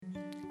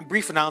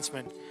brief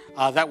announcement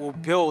that will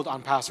build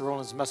on Pastor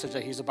Roland's message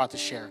that he's about to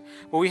share.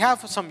 But we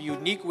have some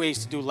unique ways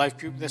to do life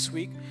group this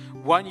week.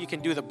 One, you can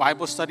do the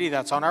Bible study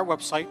that's on our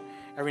website,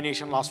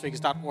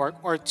 everynationlasvegas.org.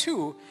 Or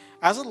two,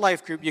 as a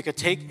life group, you could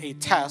take a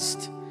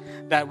test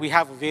that we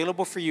have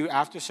available for you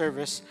after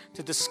service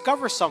to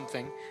discover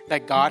something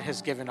that God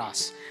has given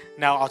us.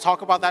 Now, I'll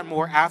talk about that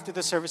more after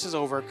the service is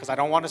over because I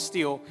don't want to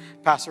steal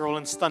Pastor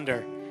Roland's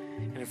thunder.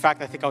 And in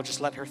fact, I think I'll just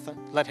let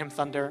him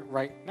thunder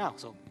right now.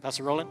 So,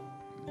 Pastor Roland.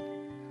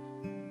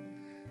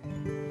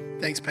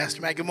 Thanks,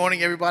 Pastor Matt. Good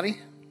morning, everybody.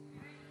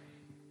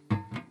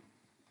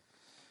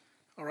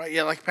 All right,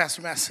 yeah, like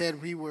Pastor Matt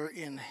said, we were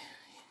in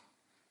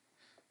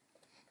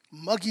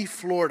muggy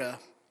Florida.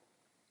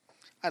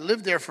 I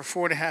lived there for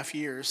 4.5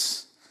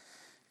 years,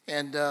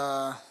 and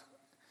then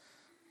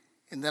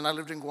I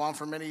lived in Guam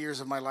for many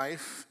years of my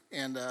life.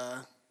 And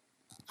I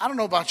don't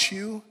know about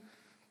you.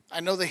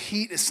 I know the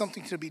heat is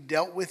something to be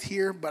dealt with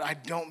here, but I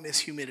don't miss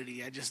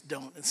humidity. I just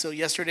don't. And so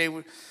yesterday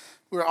we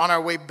were on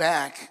our way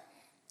back,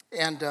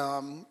 and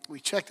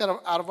we checked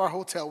out of our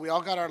hotel. We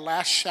all got our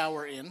last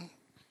shower in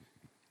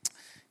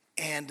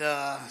and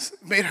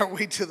made our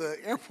way to the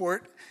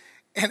airport.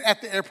 And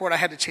at the airport, I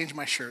had to change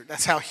my shirt.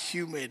 That's how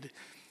humid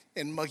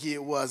and muggy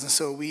it was. And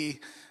so we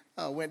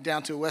went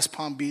down to West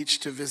Palm Beach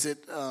to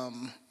visit.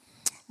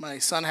 My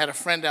son had a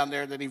friend down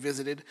there that he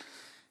visited.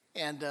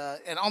 And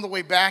on the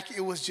way back,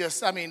 it was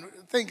just,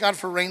 thank God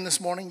for rain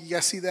this morning. You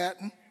guys see that?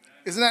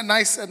 Isn't that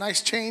nice? A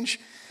nice change?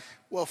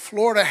 Well,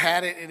 Florida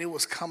had it, and it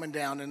was coming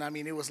down. And,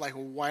 it was like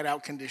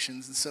whiteout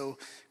conditions. And so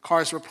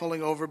cars were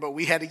pulling over, but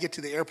we had to get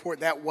to the airport.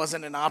 That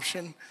wasn't an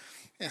option.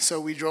 And so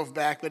we drove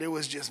back, but it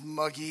was just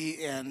muggy.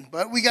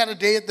 But we got a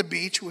day at the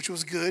beach, which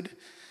was good.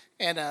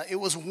 And it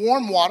was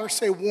warm water.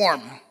 Say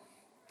warm.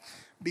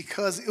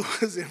 Because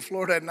it was in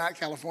Florida and not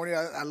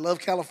California. I love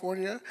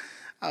California.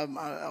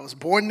 I was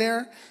born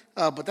there,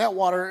 but that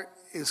water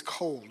is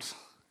cold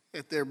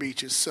at their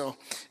beaches. So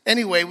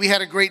anyway, we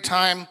had a great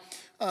time,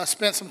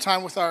 spent some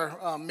time with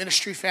our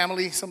ministry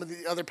family, some of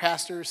the other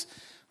pastors,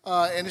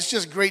 and it's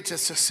just great to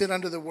sit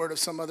under the word of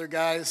some other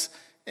guys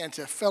and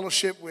to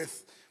fellowship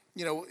with,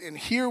 and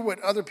hear what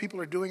other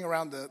people are doing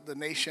around the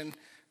nation.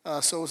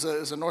 So it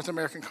was a North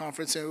American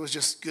conference, and it was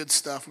just good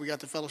stuff. We got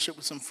to fellowship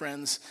with some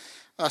friends.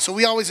 So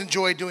we always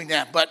enjoy doing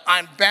that. But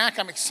I'm back.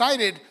 I'm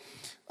excited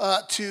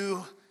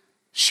to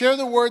share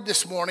the word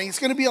this morning. It's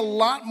going to be a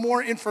lot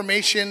more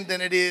information than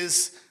it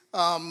is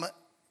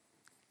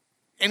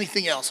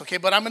anything else, okay?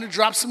 But I'm going to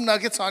drop some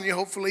nuggets on you,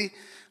 hopefully,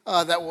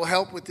 that will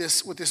help with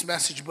this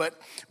message. But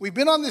we've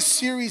been on this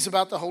series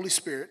about the Holy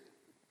Spirit.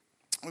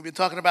 We've been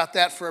talking about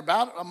that for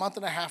about a month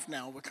and a half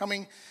now. We're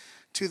coming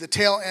to the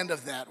tail end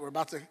of that. We're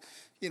about to,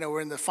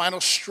 we're in the final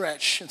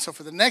stretch. And so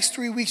for the next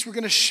 3 weeks, we're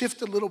going to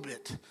shift a little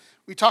bit.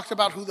 We talked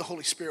about who the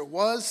Holy Spirit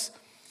was,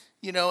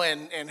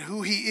 and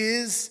who he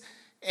is,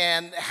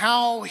 and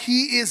how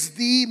he is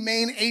the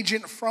main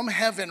agent from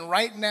heaven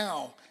right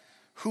now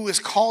who is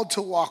called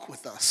to walk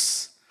with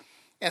us.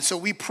 And so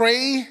we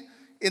pray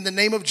in the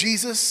name of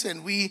Jesus,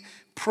 and we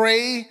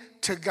pray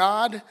to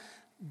God,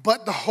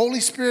 but the Holy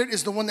Spirit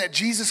is the one that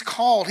Jesus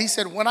called. He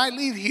said, when I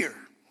leave here,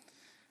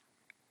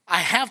 I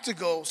have to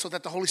go so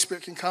that the Holy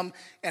Spirit can come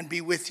and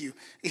be with you.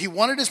 He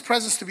wanted his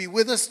presence to be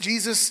with us.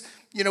 Jesus,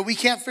 we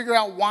can't figure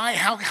out why.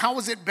 How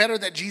is it better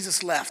that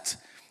Jesus left?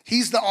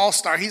 He's the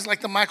all-star. He's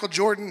like the Michael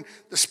Jordan,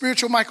 the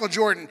spiritual Michael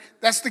Jordan.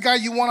 That's the guy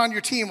you want on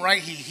your team,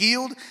 right? He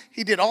healed.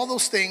 He did all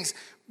those things.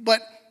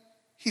 But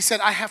he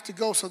said, I have to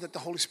go so that the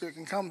Holy Spirit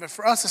can come. But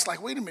for us, it's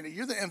like, wait a minute,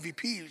 you're the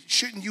MVP.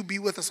 Shouldn't you be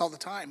with us all the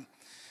time?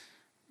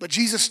 But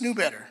Jesus knew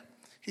better.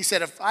 He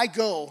said, if I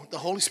go, the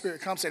Holy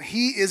Spirit comes, and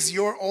he is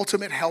your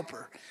ultimate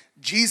helper.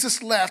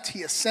 Jesus left.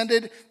 He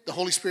ascended. The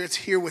Holy Spirit's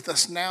here with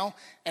us now,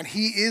 and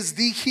he is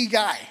the key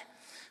guy.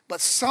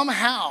 But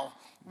somehow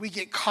we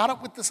get caught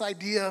up with this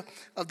idea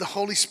of the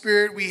Holy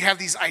Spirit. We have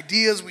these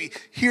ideas. We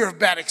hear of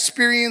bad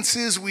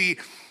experiences. We,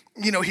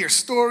 hear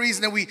stories.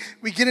 And then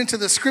we get into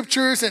the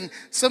scriptures. And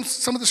some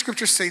of the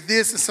scriptures say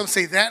this and some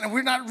say that. And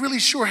we're not really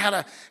sure how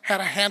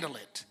to handle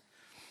it.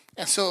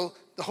 And so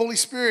the Holy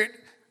Spirit,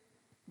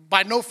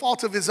 by no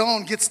fault of his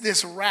own, gets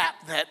this rap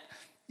that,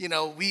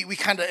 we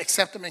kind of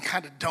accept him and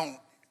kind of don't.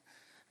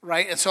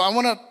 Right? And so I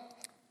want to,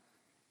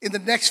 in the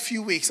next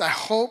few weeks, I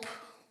hope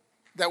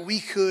that we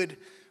could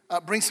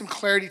bring some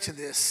clarity to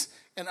this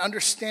and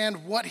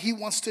understand what he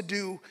wants to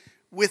do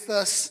with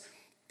us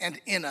and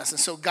in us. And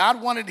so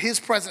God wanted his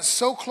presence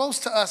so close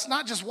to us,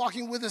 not just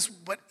walking with us,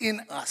 but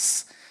in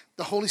us.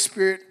 The Holy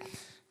Spirit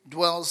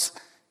dwells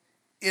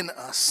in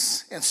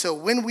us. And so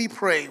when we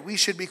pray, we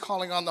should be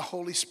calling on the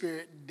Holy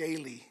Spirit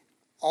daily,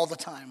 all the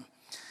time.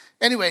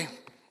 Anyway,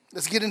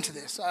 let's get into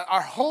this.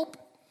 Our hope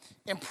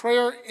and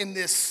prayer in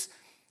this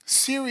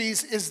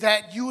series is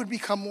that you would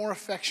become more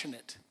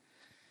affectionate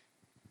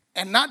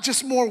and not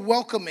just more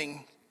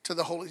welcoming to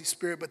the Holy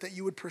Spirit, but that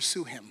you would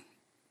pursue him.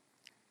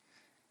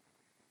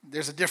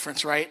 There's a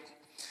difference, right?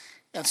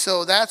 And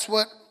so that's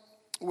what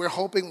we're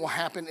hoping will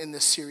happen in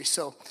this series.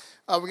 So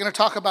we're going to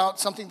talk about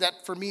something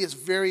that for me is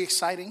very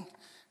exciting,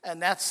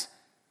 and that's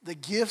the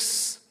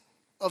gifts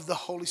of the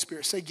Holy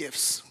Spirit. Say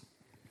gifts.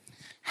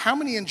 How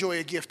many enjoy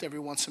a gift every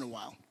once in a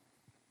while?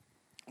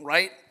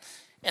 Right?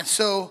 And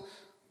so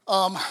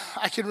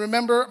I can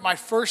remember my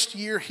first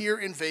year here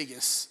in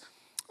Vegas.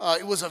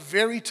 It was a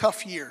very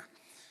tough year.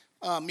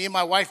 Me and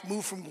my wife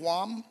moved from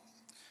Guam.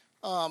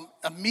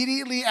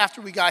 Immediately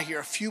after we got here,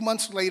 a few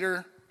months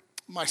later,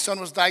 my son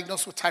was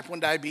diagnosed with type 1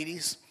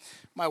 diabetes.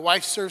 My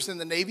wife serves in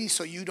the Navy,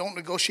 so you don't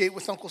negotiate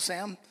with Uncle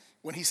Sam.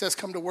 When he says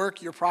come to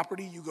work, your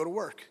property, you go to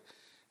work.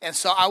 And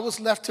so I was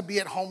left to be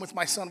at home with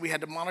my son. We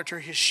had to monitor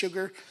his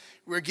sugar.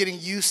 We were getting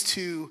used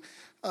to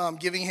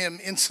giving him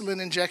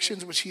insulin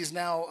injections, which he's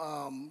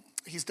now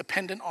he's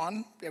dependent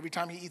on. Every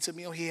time he eats a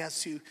meal, he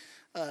has to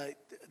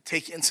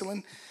take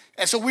insulin.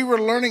 And so we were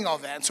learning all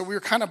that. And so we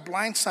were kind of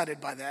blindsided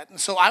by that. And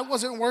so I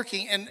wasn't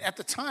working. And at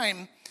the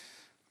time,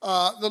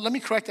 let me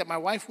correct that. My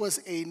wife was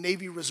a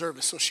Navy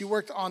reservist. So she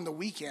worked on the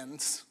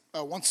weekends,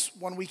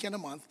 one weekend a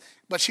month.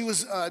 But she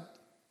was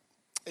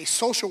a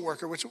social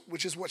worker,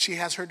 which is what she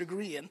has her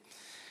degree in.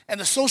 And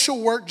the social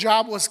work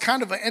job was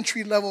kind of an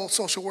entry-level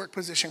social work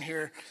position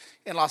here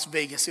in Las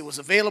Vegas. It was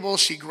available.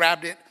 She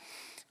grabbed it.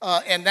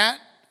 And that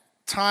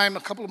time,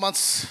 a couple of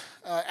months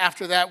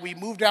after that, we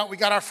moved out. We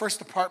got our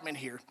first apartment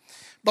here.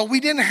 But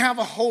we didn't have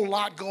a whole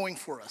lot going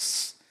for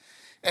us.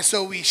 And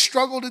so we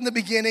struggled in the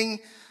beginning,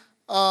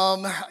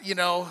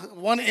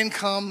 one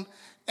income.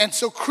 And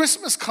so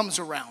Christmas comes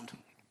around.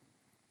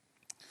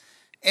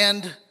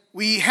 And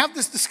we have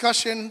this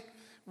discussion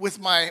with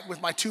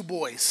my two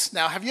boys.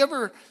 Now, have you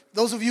ever,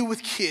 those of you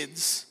with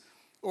kids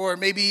or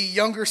maybe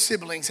younger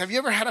siblings, have you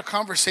ever had a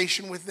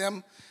conversation with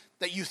them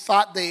that you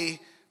thought they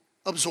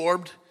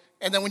absorbed,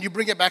 and then when you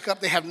bring it back up,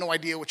 they have no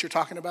idea what you're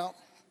talking about?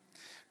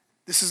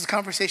 This is a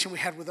conversation we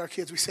had with our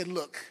kids. We said,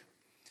 look,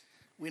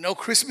 we know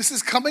Christmas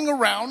is coming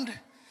around.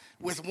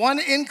 With one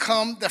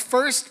income, the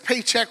first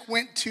paycheck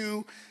went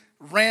to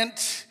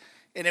rent,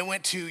 and it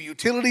went to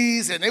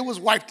utilities, and it was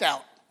wiped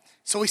out.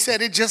 So we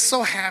said, it just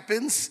so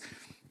happens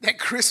that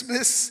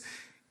Christmas,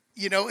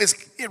 is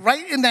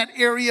right in that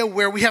area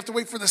where we have to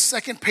wait for the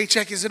second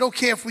paycheck. Is it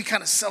okay if we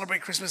kind of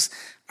celebrate Christmas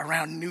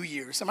around New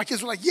Year's? And my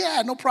kids were like,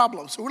 yeah, no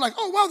problem. So we're like,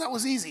 oh, wow, that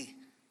was easy.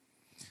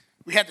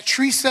 We had the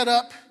tree set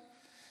up.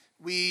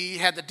 We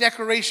had the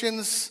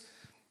decorations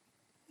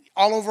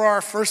all over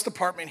our first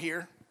apartment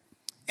here.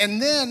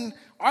 And then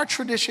our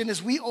tradition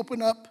is we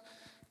open up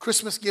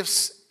Christmas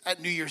gifts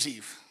at New Year's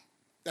Eve.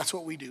 That's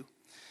what we do.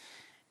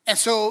 And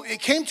so it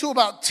came to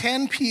about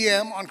 10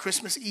 p.m. on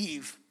Christmas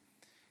Eve.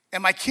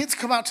 And my kids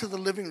come out to the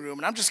living room.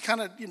 And I'm just kind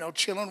of,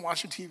 chilling,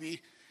 watching TV.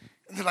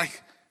 And they're like,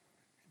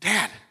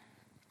 Dad,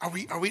 are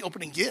we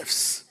opening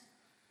gifts?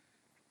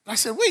 And I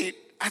said, wait,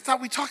 I thought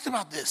we talked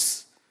about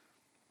this.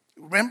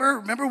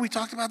 Remember we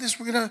talked about this?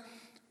 We're gonna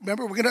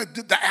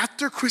do the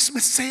after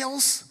Christmas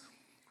sales,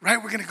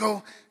 right? We're gonna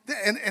go,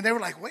 and they were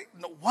like, wait,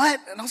 no, what?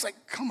 And I was like,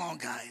 come on,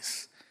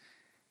 guys.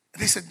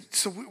 And they said,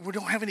 so we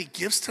don't have any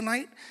gifts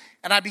tonight?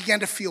 And I began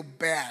to feel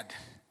bad.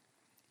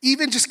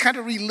 Even just kind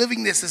of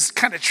reliving this is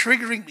kind of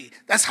triggering me.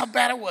 That's how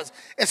bad it was.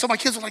 And so my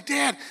kids were like,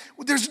 Dad,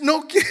 there's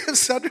no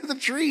gifts under the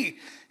tree.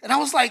 And I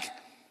was like,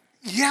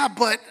 yeah,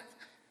 but,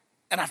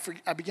 and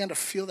I began to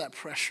feel that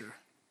pressure.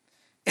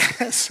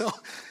 And so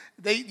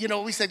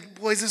we said,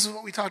 boys, this is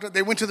what we talked about.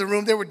 They went to the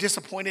room. They were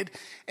disappointed.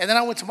 And then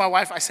I went to my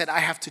wife. I said, I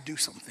have to do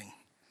something.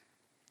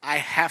 I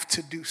have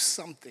to do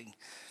something.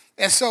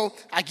 And so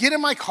I get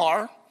in my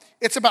car.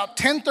 It's about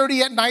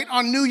 10:30 at night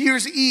on New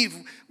Year's Eve.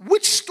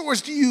 Which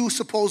stores do you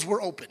suppose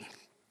were open?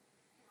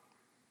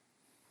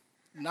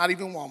 Not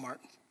even Walmart.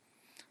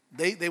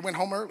 They went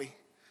home early.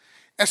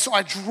 And so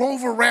I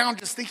drove around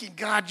just thinking,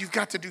 God, you've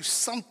got to do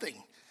something.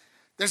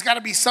 There's got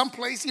to be some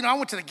place. I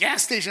went to the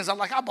gas stations. I'm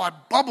like, I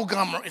bought bubble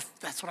gum if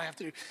that's what I have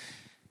to do.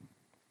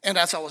 And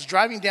as I was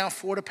driving down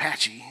Fort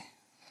Apache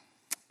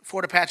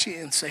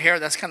in Sahara,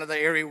 that's kind of the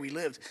area we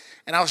lived.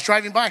 And I was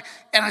driving by,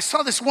 and I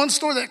saw this one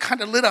store that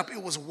kind of lit up.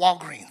 It was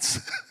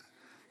Walgreens.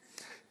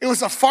 It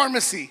was a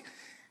pharmacy.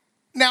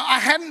 Now, I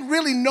hadn't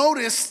really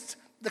noticed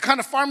the kind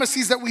of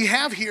pharmacies that we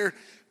have here,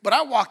 but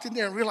I walked in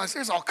there and realized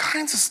there's all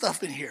kinds of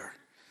stuff in here.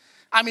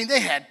 I mean, they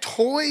had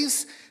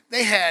toys.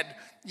 They had,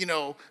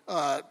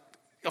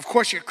 of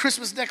course, your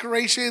Christmas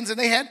decorations, and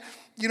they had,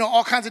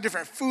 all kinds of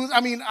different foods.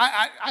 I mean,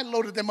 I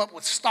loaded them up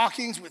with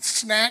stockings, with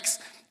snacks.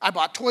 I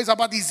bought toys. I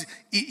bought these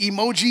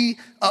emoji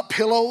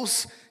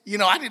pillows.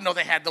 I didn't know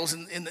they had those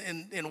in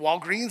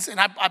Walgreens, and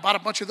I bought a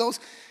bunch of those.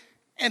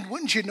 And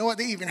wouldn't you know it,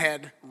 they even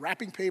had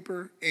wrapping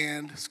paper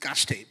and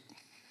Scotch tape.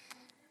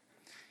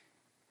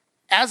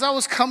 As I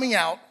was coming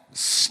out,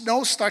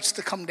 snow starts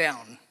to come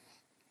down.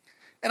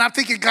 And I'm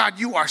thinking, God,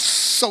 you are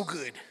so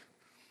good.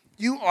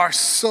 You are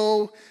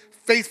so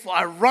faithful.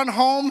 I run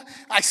home.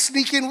 I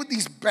sneak in with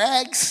these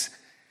bags.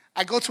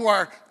 I go to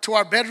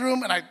our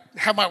bedroom, and I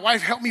have my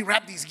wife help me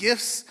wrap these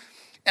gifts.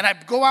 And I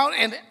go out,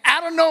 and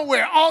out of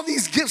nowhere, all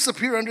these gifts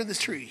appear under this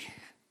tree.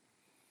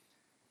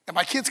 And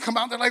my kids come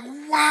out, and they're like,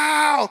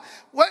 wow.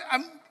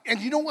 And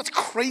you know what's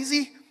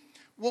crazy?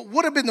 What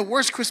would have been the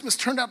worst Christmas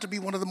turned out to be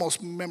one of the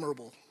most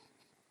memorable.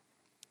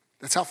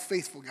 That's how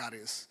faithful God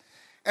is.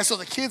 And so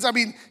the kids, I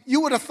mean,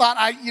 you would have thought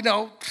I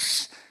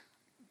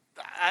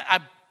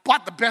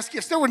bought the best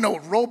gifts. There were no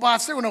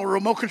robots. There were no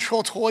remote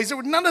control toys. There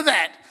were none of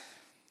that.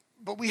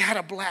 But we had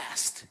a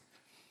blast.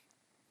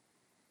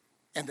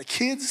 And the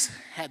kids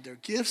had their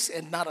gifts,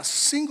 and not a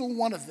single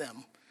one of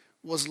them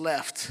was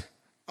left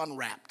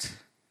unwrapped.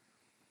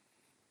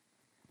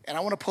 And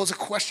I want to pose a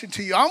question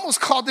to you. I almost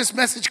called this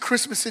message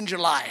Christmas in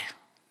July.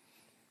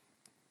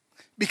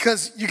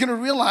 Because you're going to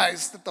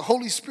realize that the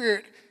Holy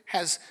Spirit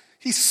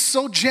he's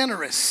so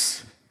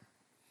generous.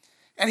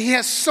 And he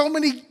has so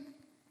many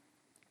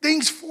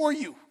things for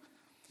you.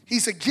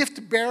 He's a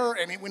gift bearer,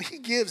 and when he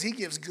gives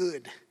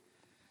good.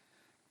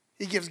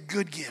 He gives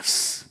good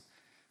gifts.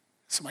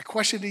 So my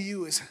question to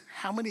you is,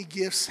 how many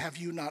gifts have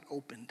you not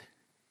opened?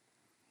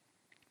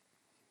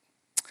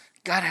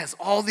 God has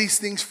all these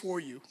things for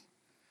you.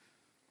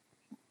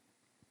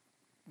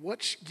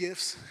 Which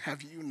gifts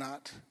have you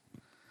not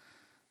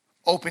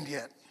opened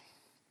yet?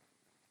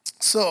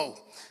 So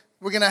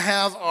we're going to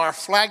have our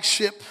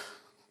flagship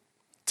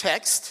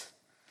text.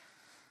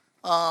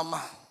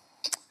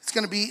 It's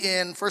going to be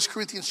in 1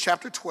 Corinthians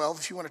chapter 12,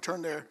 if you want to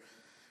turn there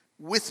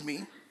with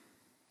me.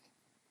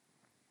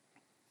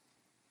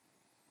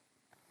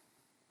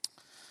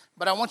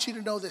 But I want you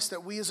to know this,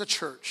 that we as a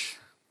church,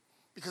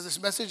 because this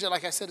message,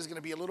 like I said, is going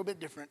to be a little bit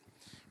different.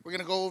 We're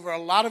going to go over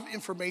a lot of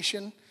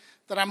information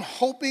that I'm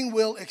hoping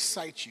will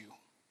excite you.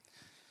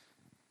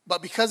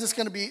 But because it's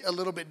going to be a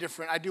little bit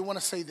different, I do want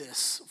to say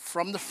this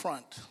from the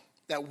front,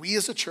 that we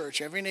as a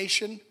church, Every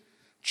Nation,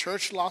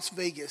 Church Las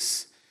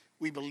Vegas,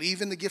 we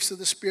believe in the gifts of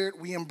the Spirit,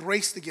 we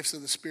embrace the gifts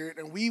of the Spirit,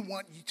 and we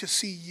want to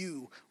see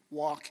you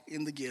walk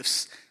in the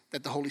gifts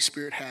that the Holy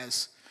Spirit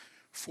has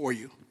for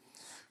you.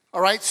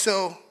 All right,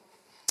 so,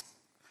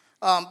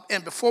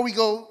 and before we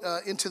go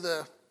into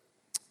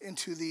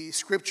the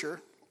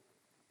scripture,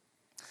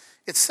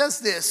 it says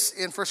this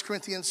in 1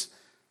 Corinthians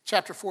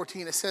chapter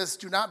 14. It says,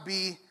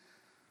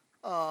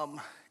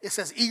 it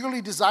says,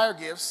 eagerly desire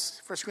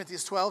gifts. 1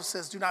 Corinthians 12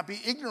 says, do not be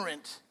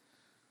ignorant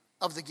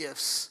of the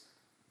gifts.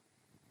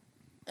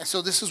 And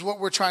so this is what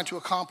we're trying to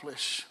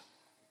accomplish.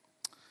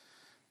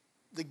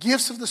 The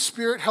gifts of the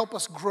Spirit help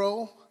us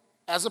grow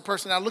as a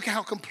person. Now look at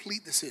how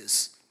complete this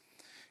is.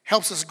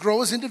 Helps us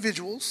grow as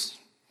individuals.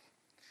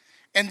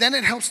 And then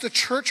it helps the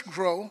church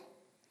grow.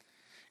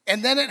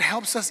 And then it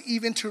helps us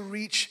even to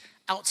reach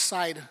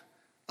outside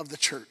of the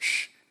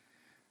church.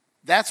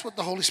 That's what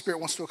the Holy Spirit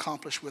wants to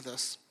accomplish with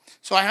us.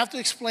 So I have to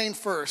explain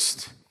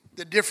first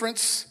the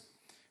difference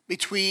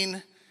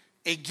between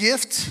a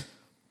gift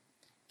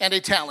and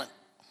a talent.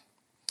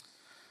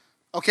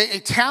 Okay, a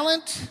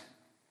talent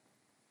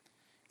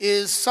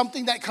is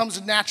something that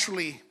comes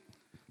naturally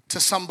to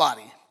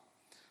somebody.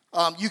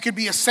 You could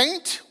be a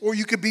saint or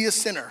you could be a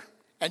sinner,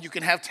 and you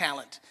can have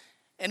talent.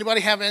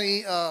 Anybody have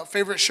any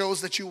favorite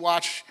shows that you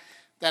watch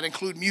that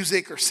include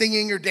music or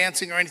singing or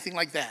dancing or anything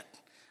like that?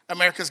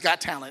 America's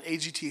Got Talent,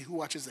 AGT, who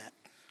watches that,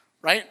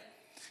 right?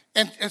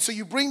 And so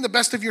you bring the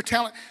best of your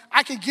talent.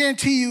 I can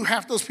guarantee you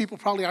half those people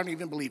probably aren't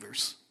even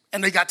believers,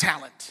 and they got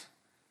talent.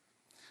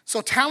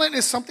 So talent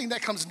is something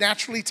that comes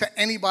naturally to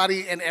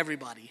anybody and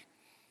everybody,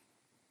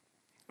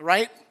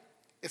 right?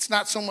 It's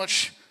not so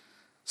much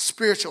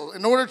spiritual.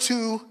 In order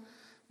to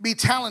be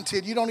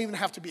talented, you don't even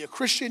have to be a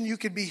Christian. You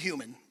could be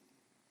human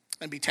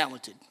and be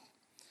talented.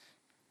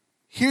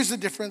 Here's the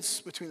difference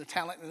between a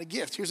talent and a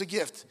gift. Here's a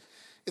gift.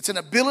 It's an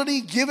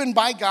ability given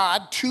by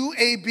God to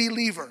a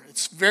believer.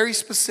 It's very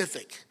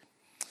specific,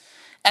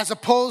 as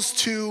opposed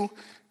to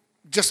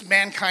just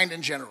mankind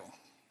in general.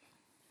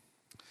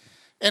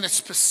 And it's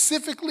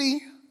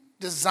specifically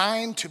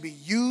designed to be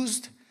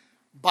used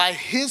by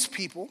his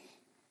people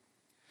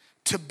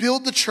to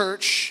build the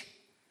church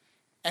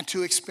and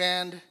to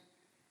expand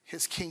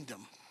his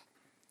kingdom.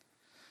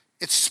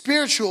 It's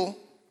spiritual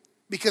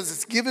because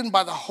it's given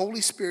by the Holy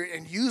Spirit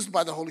and used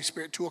by the Holy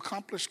Spirit to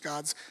accomplish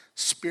God's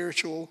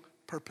spiritual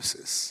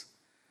purposes.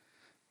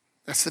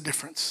 That's the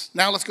difference.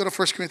 Now let's go to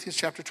 1 Corinthians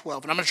chapter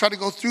 12. And I'm going to try to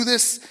go through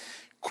this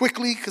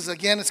quickly because,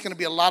 again, it's going to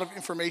be a lot of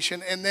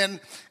information. And then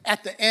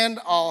at the end,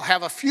 I'll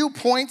have a few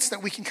points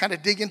that we can kind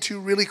of dig into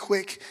really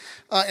quick.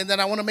 And then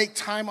I want to make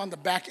time on the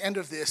back end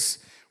of this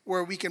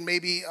where we can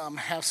maybe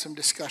have some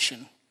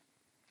discussion.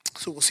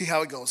 So we'll see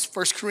how it goes.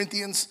 1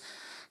 Corinthians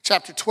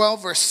chapter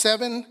 12, verse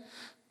 7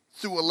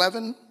 through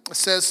 11. It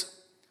says,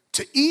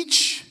 to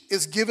each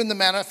is given the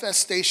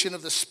manifestation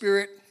of the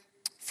Spirit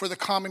for the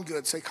common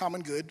good. Say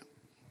common good.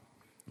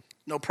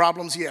 No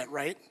problems yet,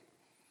 right?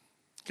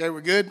 Okay,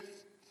 we're good?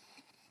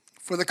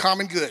 For the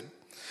common good.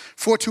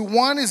 For to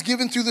one is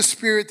given through the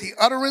Spirit the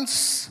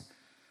utterance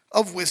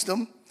of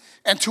wisdom,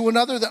 and to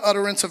another the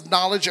utterance of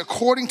knowledge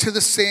according to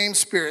the same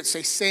Spirit.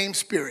 Say same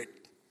Spirit.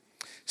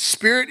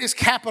 Spirit is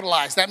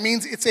capitalized. That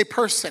means it's a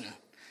person.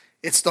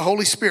 It's the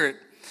Holy Spirit.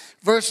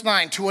 Verse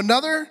 9, to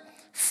another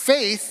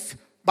faith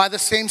by the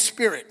same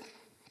Spirit.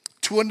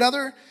 To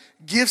another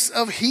gifts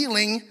of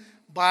healing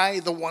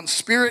by the one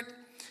Spirit.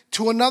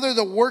 To another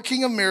the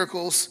working of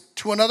miracles.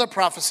 To another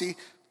prophecy.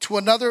 To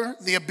another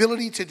the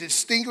ability to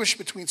distinguish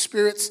between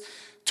spirits.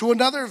 To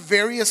another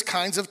various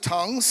kinds of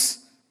tongues.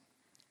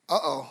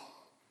 Uh-oh.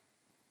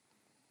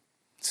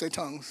 Say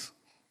tongues.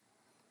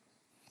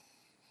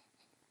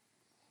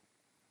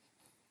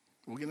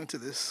 We'll get into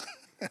this.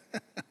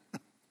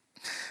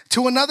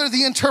 To another,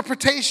 the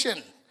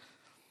interpretation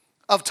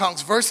of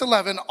tongues. Verse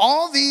 11,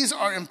 all these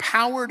are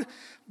empowered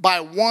by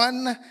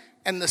one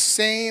and the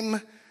same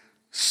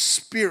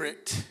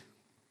Spirit.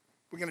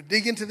 We're going to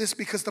dig into this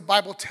because the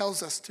Bible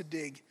tells us to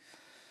dig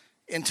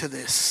into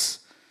this.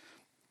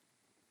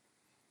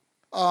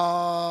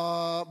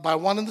 By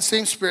one and the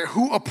same Spirit,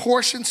 who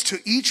apportions to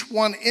each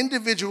one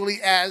individually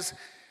as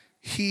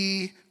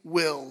he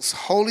wills.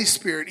 Holy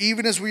Spirit,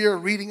 even as we are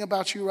reading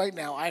about you right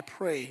now, I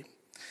pray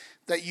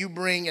that you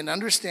bring an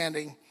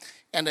understanding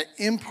and an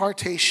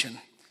impartation.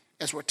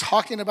 As we're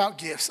talking about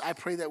gifts, I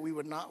pray that we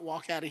would not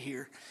walk out of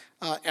here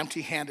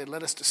empty-handed.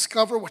 Let us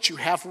discover what you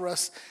have for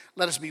us.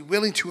 Let us be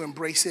willing to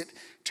embrace it,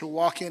 to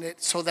walk in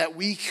it, so that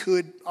we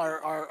could,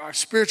 our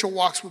spiritual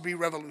walks would be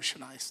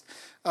revolutionized.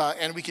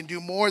 And we can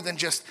do more than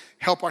just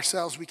help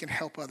ourselves. We can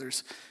help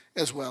others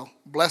as well.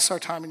 Bless our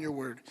time in your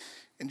word.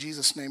 In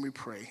Jesus' name we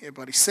pray.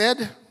 Everybody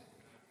said?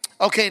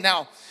 Okay,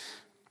 now,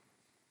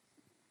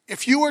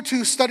 if you were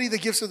to study the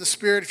gifts of the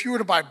Spirit, if you were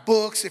to buy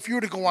books, if you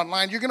were to go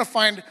online, you're going to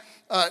find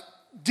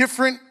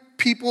different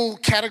people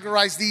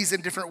categorize these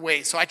in different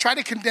ways. So I try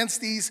to condense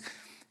these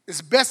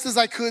as best as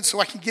I could so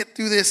I can get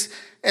through this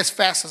as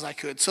fast as I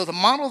could. So the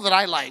model that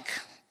I like,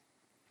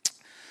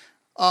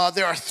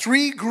 there are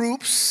 3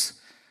 groups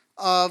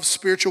of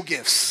spiritual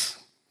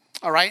gifts.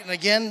 All right, and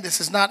again,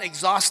 this is not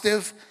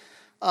exhaustive,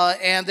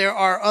 and there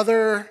are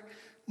other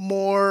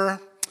more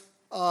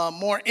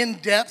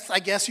in-depth, I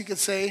guess you could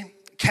say,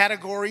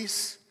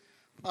 categories.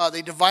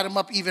 They divide them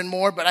up even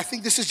more, but I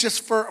think this is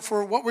just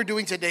for what we're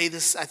doing today.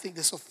 I think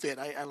this will fit.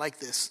 I like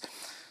this.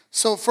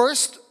 So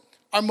first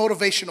are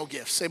motivational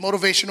gifts. Say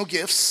motivational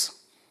gifts.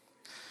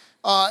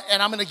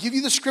 And I'm going to give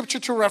you the scripture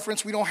to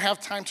reference. We don't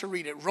have time to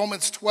read it.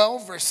 Romans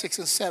 12, verse 6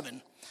 and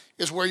 7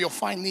 is where you'll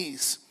find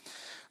these.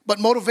 But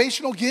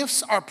motivational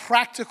gifts are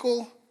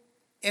practical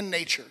in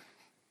nature.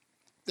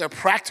 They're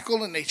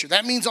practical in nature.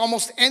 That means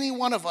almost any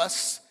one of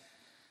us,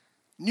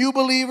 new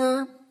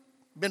believer,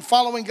 been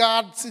following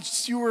God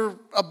since you were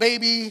a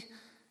baby,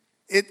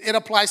 it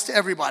applies to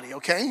everybody,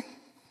 okay?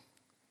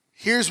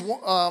 Here's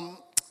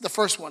the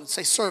first one.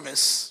 Say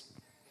service.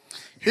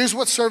 Here's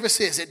what service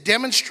is. It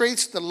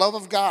demonstrates the love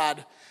of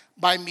God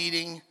by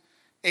meeting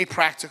a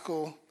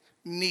practical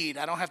need.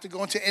 I don't have to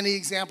go into any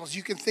examples.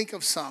 You can think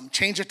of some.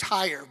 Change a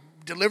tire.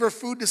 Deliver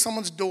food to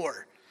someone's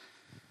door.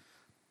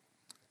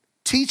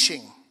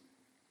 Teaching.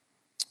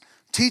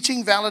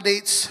 Teaching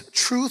validates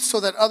truth so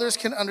that others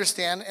can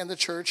understand, and the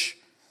church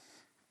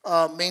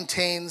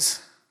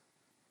maintains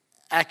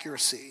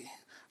accuracy.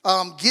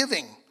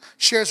 Giving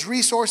shares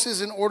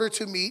resources in order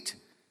to meet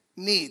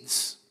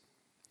needs.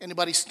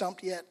 Anybody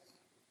stumped yet?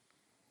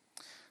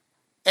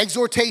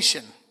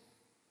 Exhortation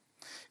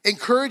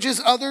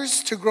encourages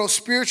others to grow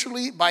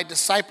spiritually by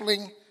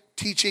discipling,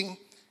 teaching,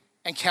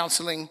 and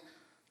counseling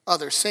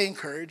others. Say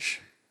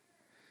encourage.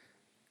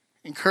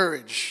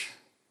 Encourage.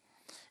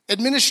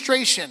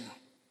 Administration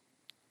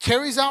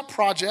carries out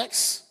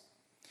projects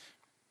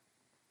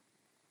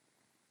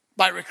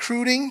by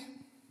recruiting,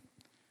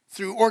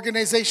 through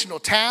organizational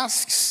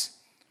tasks,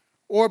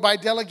 or by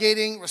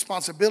delegating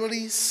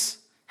responsibilities.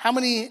 How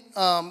many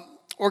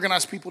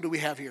organized people do we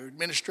have here?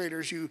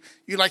 Administrators, you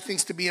like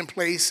things to be in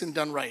place and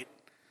done right.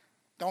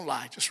 Don't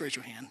lie, just raise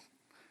your hand.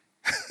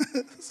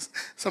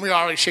 Some of you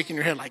are already shaking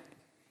your head like.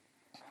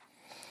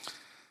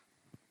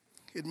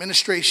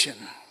 Administration.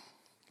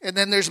 And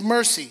then there's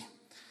mercy.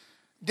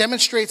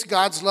 Demonstrates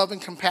God's love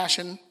and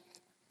compassion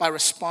by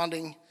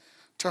responding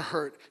to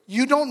hurt.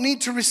 You don't need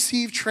to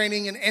receive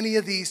training in any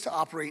of these to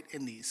operate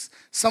in these.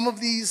 Some of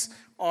these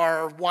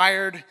are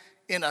wired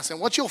in us. And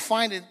what you'll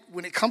find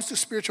when it comes to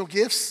spiritual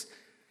gifts,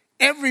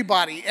 every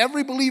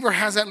believer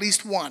has at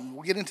least one.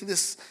 We'll get into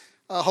this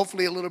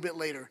hopefully a little bit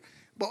later.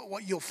 But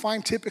what you'll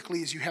find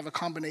typically is you have a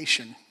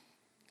combination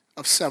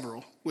of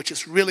several, which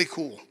is really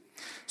cool.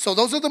 So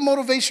those are the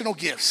motivational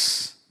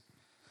gifts.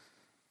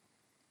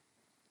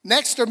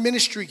 Next are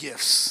ministry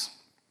gifts.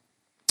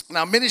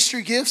 Now,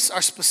 ministry gifts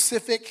are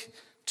specific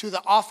to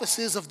the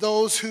offices of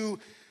those who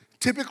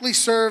typically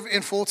serve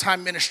in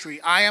full-time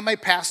ministry. I am a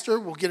pastor.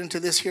 We'll get into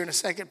this here in a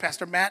second.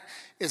 Pastor Matt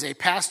is a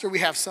pastor. We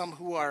have some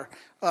who are,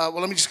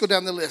 let me just go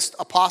down the list.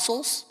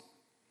 Apostles,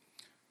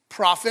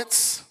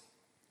 prophets,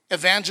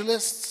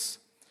 evangelists,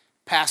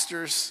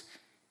 pastors,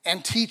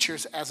 and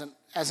teachers as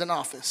an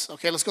office.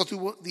 Okay, let's go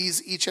through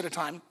these each at a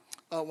time,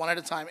 one at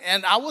a time.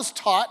 And I was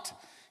taught,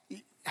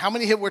 how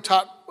many here were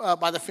taught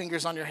by the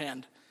fingers on your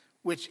hand?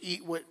 What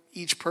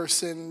each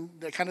person,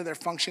 kind of their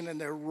function and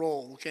their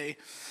role, okay?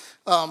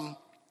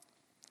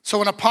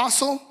 So an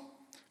apostle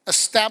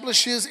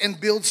establishes and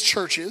builds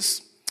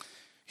churches.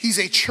 He's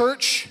a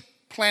church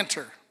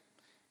planter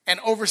and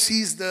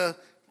oversees the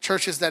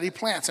churches that he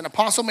plants. An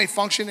apostle may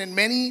function in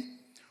many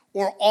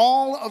or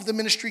all of the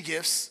ministry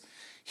gifts.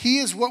 He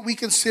is what we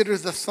consider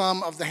the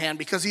thumb of the hand.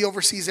 Because he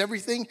oversees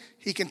everything,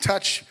 he can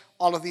touch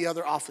all of the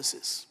other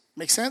offices.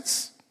 Make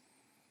sense?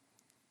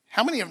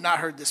 How many have not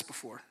heard this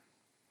before?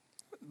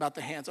 About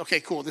the hands.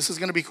 Okay, cool. This is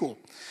going to be cool.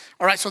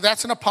 All right, so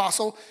that's an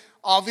apostle.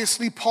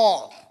 Obviously,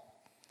 Paul,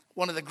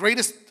 one of the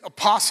greatest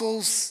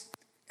apostles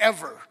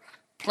ever,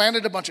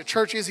 planted a bunch of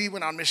churches. He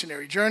went on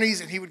missionary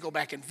journeys, and he would go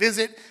back and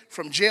visit.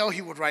 From jail,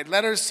 he would write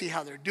letters, see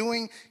how they're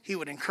doing. He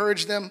would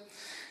encourage them.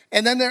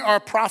 And then there are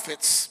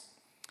prophets.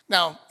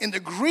 Now, in the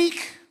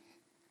Greek,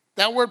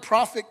 that word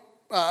prophet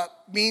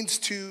means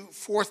to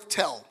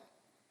forthtell,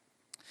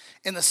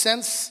 in the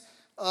sense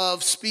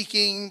of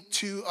speaking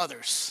to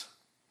others.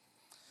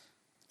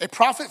 A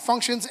prophet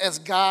functions as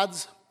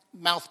God's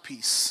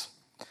mouthpiece,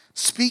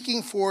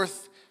 speaking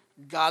forth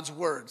God's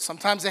word.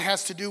 Sometimes it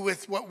has to do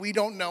with what we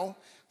don't know.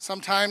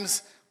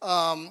 Sometimes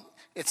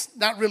it's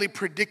not really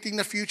predicting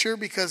the future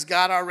because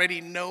God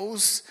already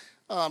knows.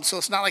 So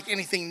it's not like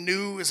anything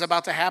new is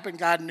about to happen.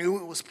 God knew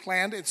it was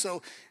planned. And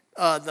so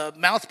the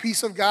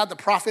mouthpiece of God, the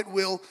prophet,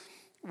 will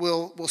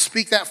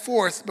speak that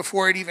forth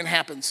before it even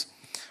happens.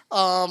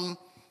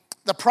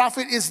 The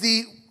prophet is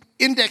the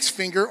index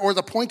finger or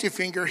the pointer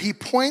finger. He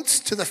points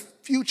to the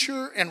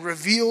future and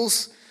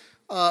reveals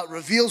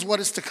what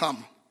is to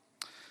come.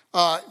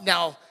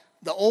 Now,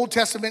 the Old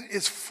Testament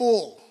is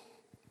full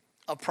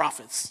of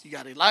prophets. You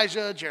got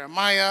Elijah,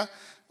 Jeremiah,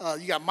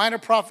 you got minor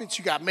prophets,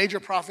 you got major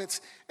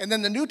prophets. And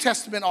then the New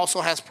Testament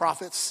also has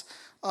prophets.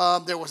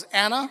 There was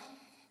Anna,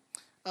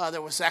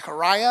 there was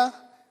Zechariah,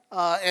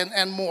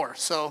 and more.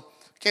 So,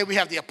 okay, we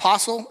have the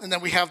apostle, and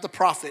then we have the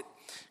prophet.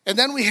 And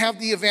then we have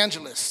the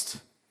evangelist,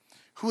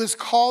 who is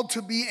called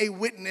to be a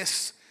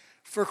witness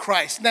for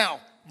Christ. Now,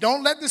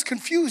 don't let this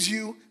confuse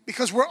you,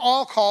 because we're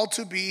all called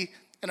to be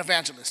an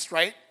evangelist,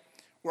 right?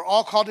 We're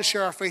all called to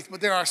share our faith, but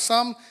there are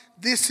some,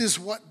 this is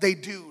what they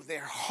do.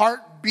 Their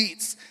heart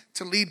beats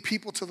to lead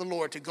people to the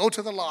Lord, to go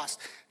to the lost,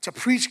 to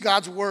preach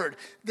God's word.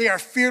 They are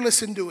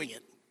fearless in doing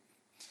it.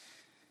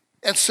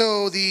 And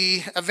so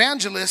the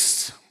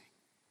evangelist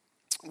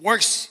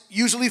works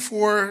usually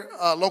for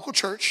a local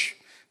church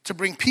to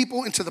bring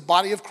people into the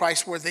body of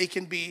Christ where they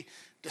can be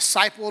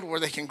discipled, where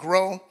they can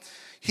grow.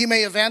 He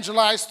may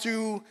evangelize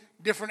through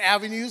different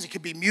avenues. It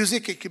could be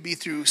music, it could be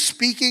through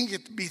speaking,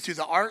 it could be through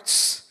the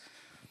arts,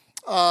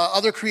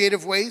 other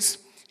creative ways.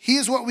 He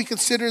is what we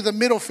consider the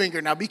middle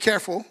finger. Now be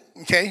careful,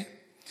 okay?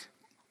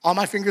 All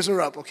my fingers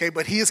are up, okay?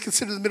 But he is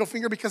considered the middle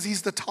finger because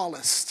he's the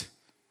tallest.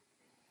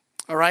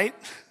 All right?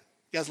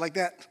 You guys like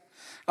that?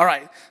 All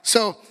right.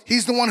 So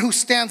he's the one who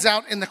stands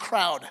out in the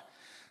crowd.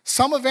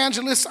 Some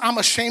evangelists I'm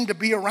ashamed to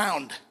be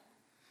around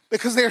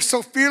because they're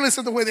so fearless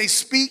in the way they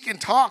speak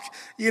and talk.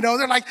 You know,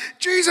 they're like,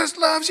 Jesus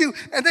loves you.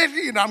 And then,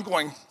 you know, I'm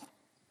going,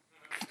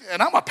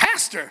 and I'm a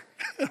pastor,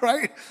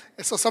 right?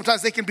 And so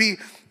sometimes they can be,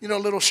 you know, a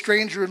little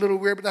strange or a little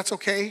weird, but that's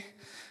okay.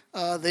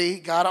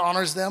 God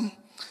honors them.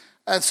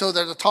 And so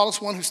they're the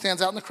tallest one who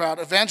stands out in the crowd.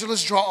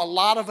 Evangelists draw a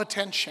lot of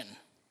attention,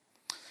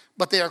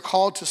 but they are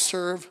called to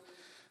serve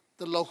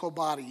the local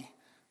body.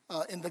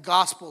 In the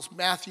Gospels,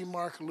 Matthew,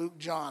 Mark, Luke,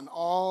 John,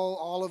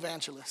 all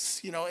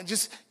evangelists. You know, and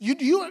just,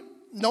 you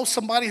know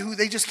somebody who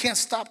they just can't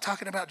stop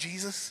talking about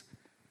Jesus?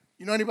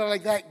 You know anybody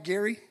like that?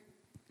 Gary?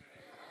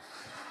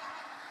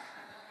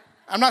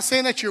 I'm not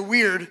saying that you're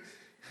weird.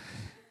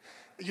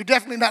 You're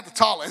definitely not the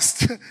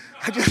tallest.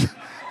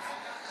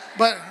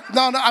 But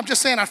no, I'm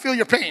just saying I feel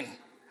your pain.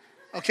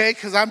 Okay?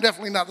 Because I'm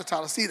definitely not the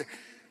tallest either.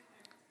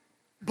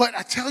 But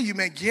I tell you,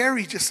 man,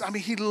 Gary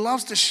he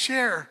loves to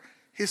share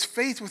his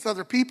faith with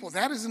other people.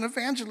 That is an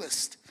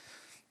evangelist.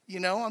 You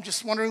know, I'm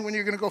just wondering when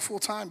you're going to go full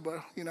time,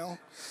 but, you know.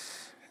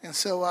 And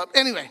so,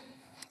 anyway,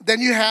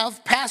 then you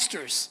have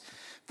pastors.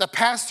 The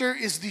pastor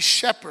is the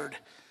shepherd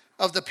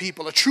of the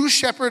people. A true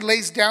shepherd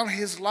lays down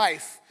his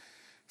life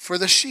for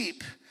the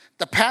sheep.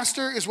 The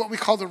pastor is what we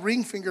call the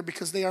ring finger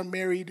because they are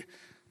married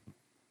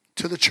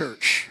to the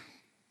church.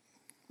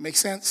 Make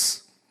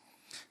sense?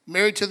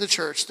 Married to the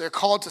church. They're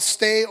called to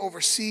stay,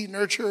 oversee,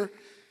 nurture,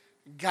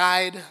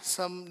 guide.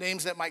 Some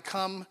names that might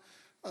come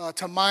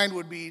to mind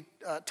would be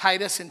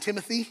Titus and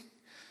Timothy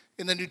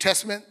in the New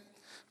Testament.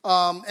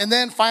 And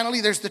then finally,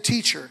 there's the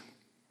teacher.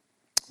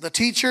 The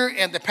teacher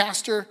and the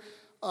pastor,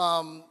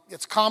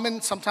 it's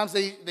common. Sometimes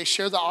they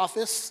share the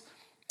office.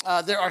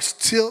 There are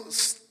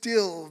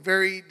still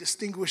very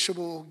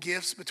distinguishable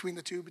gifts between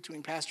the two,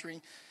 between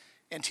pastoring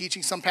and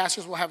teaching. Some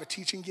pastors will have a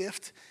teaching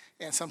gift,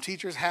 and some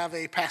teachers have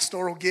a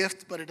pastoral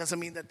gift, but it doesn't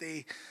mean that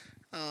they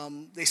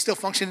still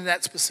function in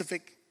that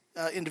specific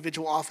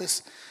individual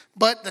office.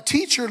 But the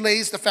teacher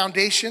lays the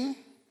foundation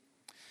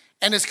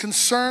and is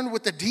concerned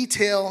with the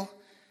detail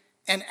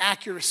and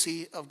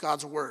accuracy of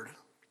God's word.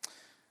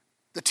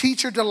 The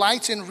teacher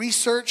delights in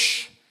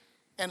research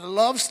and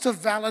loves to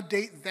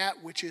validate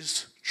that which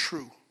is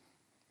true.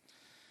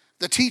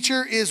 The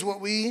teacher is what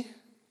we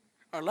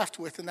are left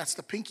with, and that's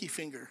the pinky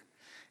finger.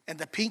 And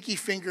the pinky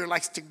finger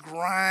likes to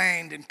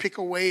grind and pick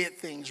away at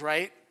things,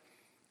 right?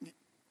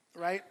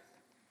 Right?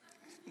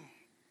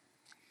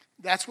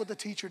 That's what the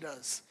teacher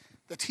does.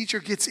 The teacher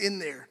gets in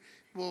there,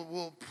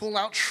 will pull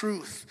out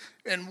truth,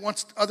 and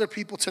wants other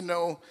people to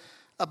know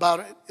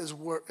about it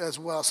as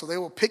well. So they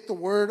will pick the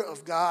word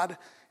of God,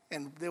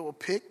 and they will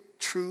pick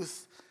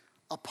truth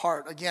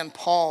apart. Again,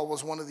 Paul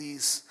was one of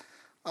these,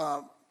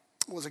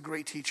 was a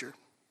great teacher.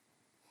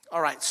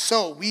 All right,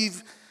 so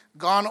we've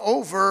gone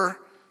over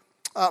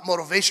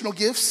motivational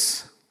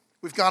gifts.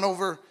 We've gone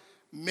over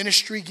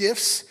ministry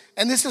gifts.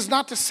 And this is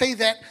not to say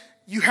that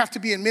you have to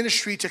be in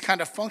ministry to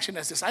kind of function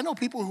as this. I know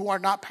people who are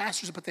not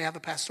pastors, but they have a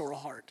pastoral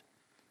heart.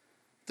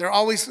 They're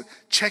always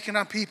checking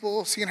on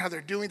people, seeing how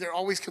they're doing. They're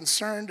always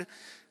concerned.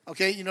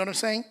 Okay, you know what I'm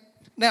saying?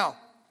 Now,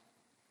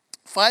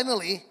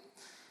 finally,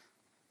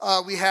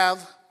 we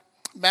have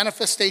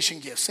manifestation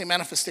gifts. Say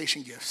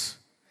manifestation gifts.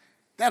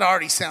 That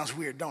already sounds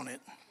weird, don't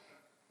it?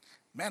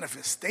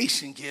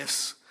 Manifestation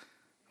gifts.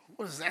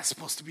 What is that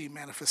supposed to be,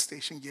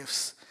 manifestation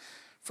gifts?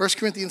 1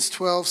 Corinthians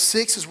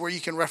 12:6 is where you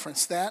can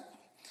reference that.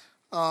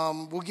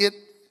 We'll get,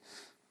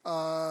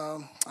 I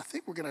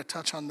think we're going to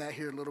touch on that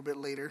here a little bit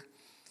later.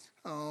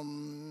 Or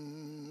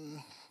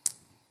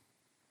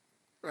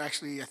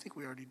actually, I think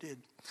we already did.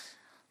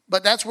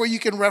 But that's where you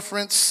can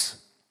reference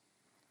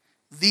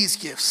these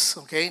gifts,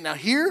 okay? Now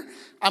here,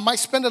 I might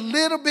spend a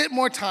little bit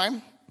more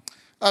time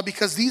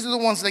because these are the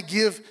ones that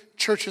give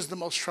churches the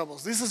most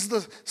troubles. This is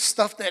the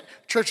stuff that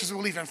churches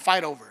will even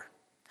fight over.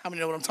 How many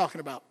know what I'm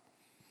talking about?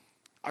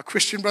 Our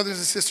Christian brothers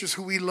and sisters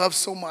who we love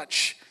so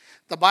much.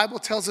 The Bible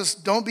tells us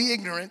don't be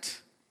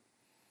ignorant.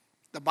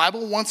 The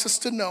Bible wants us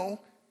to know.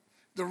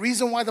 The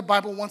reason why the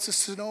Bible wants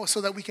us to know is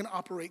so that we can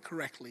operate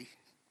correctly.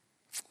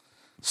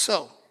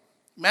 So,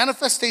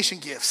 manifestation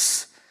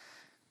gifts.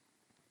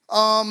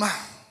 I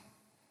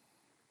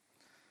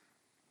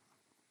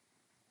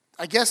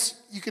guess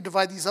you could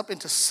divide these up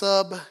into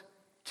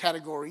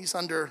subcategories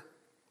under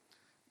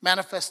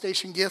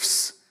manifestation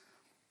gifts.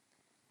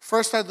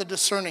 First are the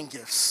discerning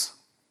gifts,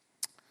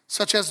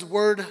 such as the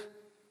word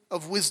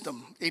of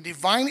wisdom, a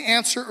divine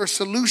answer or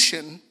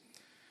solution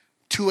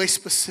to a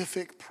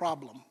specific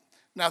problem.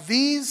 Now,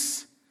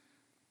 these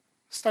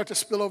start to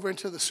spill over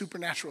into the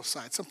supernatural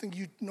side, something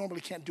you normally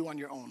can't do on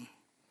your own.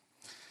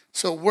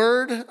 So,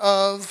 word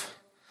of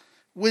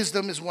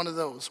wisdom is one of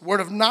those. Word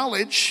of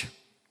knowledge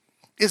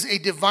is a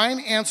divine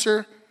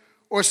answer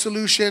or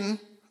solution,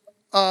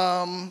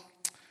 or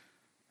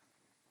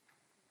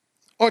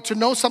to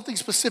know something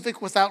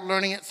specific without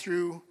learning it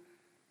through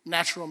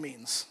natural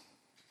means.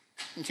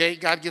 Okay,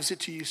 God gives it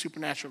to you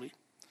supernaturally.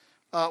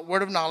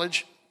 Word of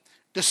knowledge.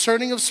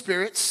 Discerning of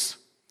spirits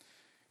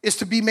is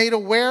to be made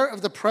aware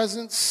of the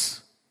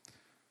presence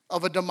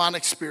of a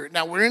demonic spirit.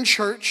 Now, we're in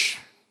church.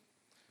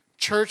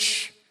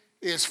 Church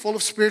is full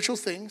of spiritual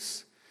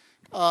things.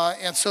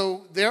 And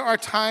so there are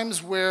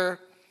times where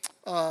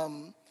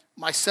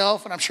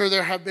myself, and I'm sure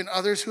there have been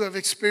others who have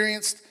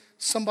experienced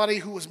somebody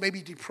who was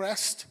maybe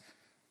depressed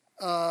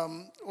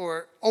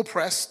or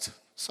oppressed,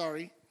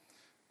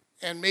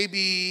 and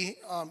maybe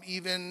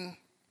even,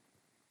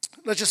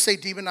 let's just say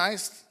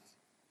demonized,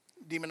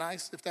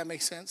 if that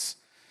makes sense.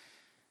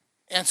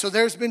 And so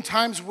there's been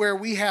times where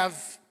we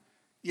have,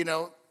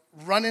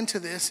 run into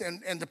this,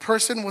 and the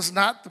person was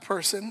not the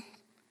person.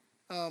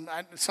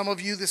 Some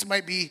of you, this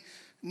might be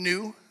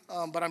new,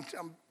 but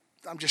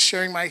I'm just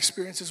sharing my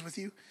experiences with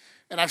you.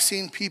 And I've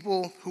seen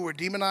people who were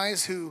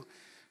demonized, who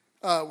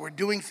were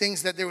doing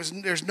things that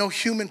there's no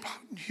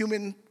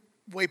human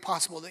way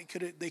possible they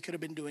could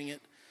have been doing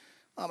it.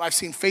 I've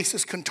seen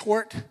faces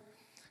contort.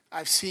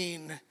 I've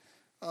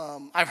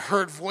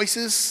heard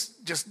voices,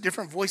 just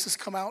different voices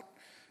come out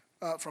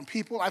from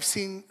people. I've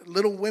seen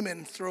little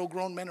women throw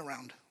grown men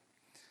around.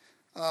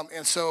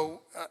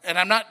 And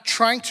I'm not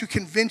trying to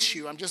convince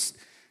you. I'm just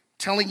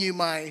telling you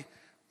my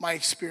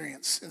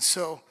experience. And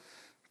so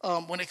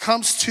when it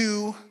comes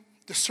to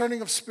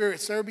discerning of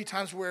spirits, there will be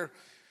times where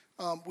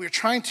we're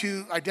trying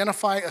to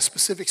identify a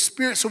specific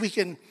spirit so we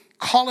can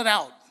call it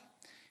out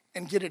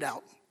and get it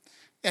out.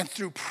 And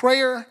through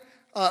prayer,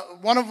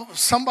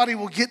 somebody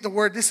will get the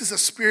word, this is a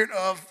spirit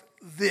of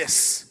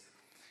this.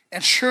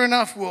 And sure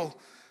enough, we'll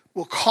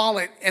call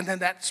it, and then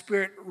that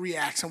spirit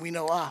reacts, and we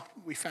know,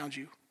 we found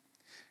you.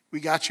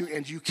 We got you,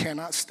 and you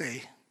cannot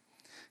stay.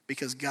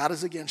 Because God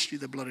is against you,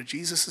 the blood of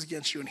Jesus is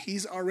against you, and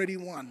he's already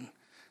won.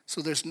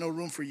 So there's no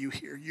room for you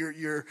here.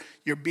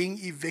 You're being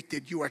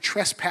evicted. You are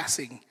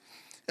trespassing,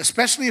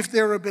 especially if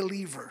they're a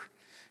believer.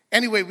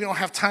 Anyway, we don't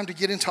have time to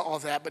get into all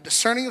that, but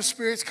discerning of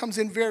spirits comes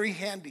in very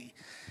handy.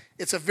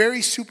 It's a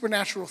very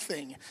supernatural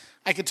thing.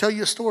 I can tell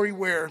you a story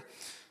where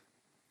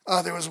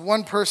there was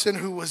one person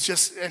who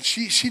was and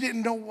she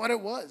didn't know what it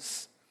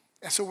was.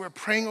 And so we're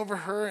praying over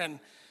her, and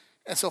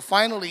so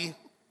finally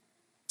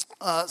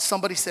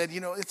somebody said,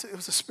 it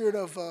was a spirit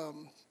of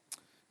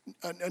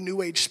a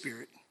New Age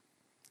spirit,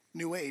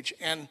 New Age.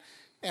 And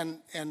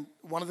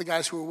one of the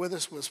guys who were with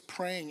us was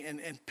praying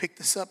and picked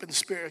this up in the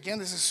spirit. Again,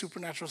 this is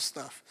supernatural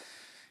stuff.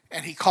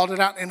 And he called it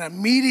out, and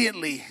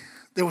immediately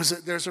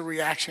there's a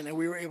reaction, and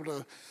we were able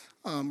to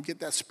get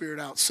that spirit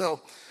out. So,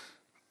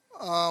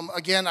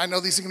 again, I know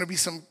these are going to be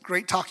some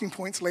great talking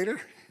points later,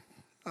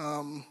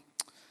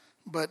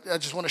 but I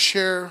just want to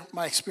share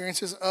my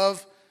experiences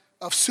of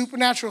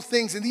supernatural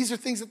things, and these are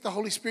things that the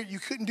Holy Spirit, you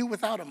couldn't do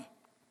without him.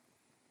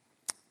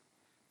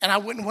 And I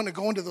wouldn't want to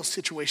go into those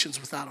situations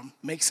without him.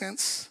 Make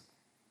sense?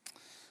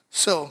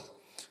 So,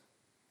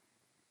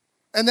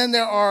 And then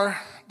there are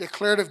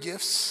declarative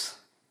gifts.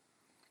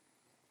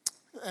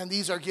 And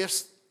these are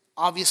gifts,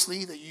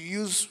 obviously, that you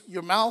use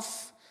your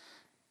mouth,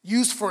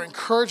 used for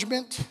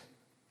encouragement,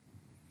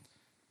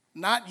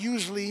 not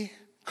usually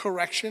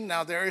correction.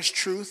 Now, there is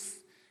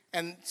truth,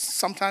 and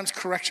sometimes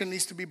correction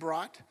needs to be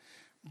brought.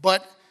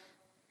 But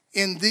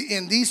in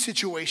these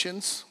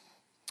situations,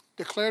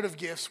 declarative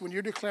gifts, when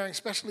you're declaring,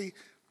 especially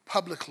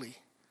publicly,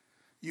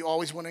 you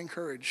always want to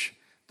encourage.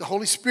 The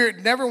Holy Spirit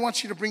never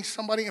wants you to bring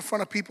somebody in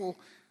front of people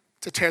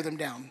to tear them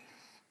down.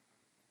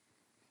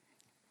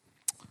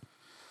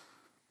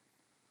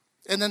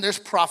 And then there's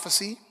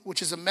prophecy,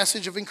 which is a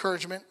message of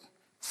encouragement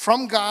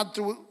from God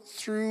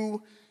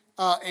through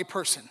a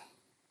person.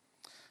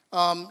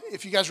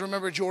 If you guys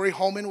remember, Jory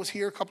Holman was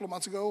here a couple of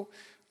months ago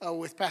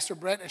with Pastor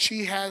Brett, and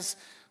she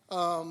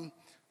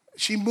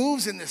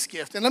moves in this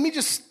gift. And let me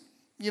just,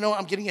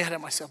 I'm getting ahead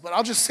of myself, but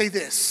I'll just say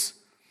this.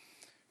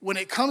 When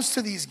it comes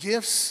to these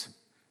gifts,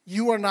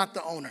 you are not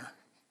the owner.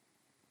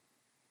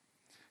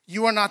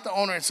 You are not the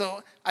owner. And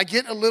so I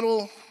get a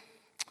little,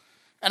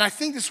 and I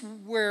think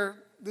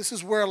this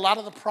is where a lot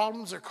of the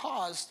problems are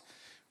caused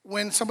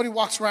when somebody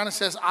walks around and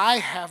says, I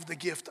have the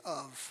gift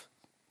of.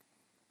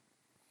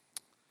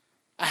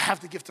 I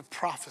have the gift of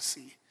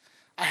prophecy.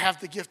 I have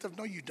the gift of,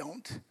 no, you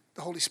don't.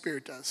 The Holy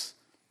Spirit does.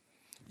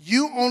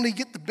 You only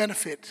get the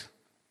benefit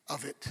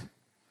of it.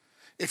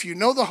 If you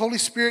know the Holy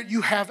Spirit,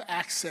 you have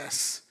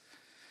access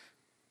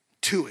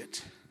to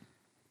it.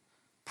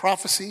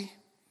 Prophecy,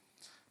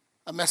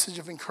 a message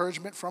of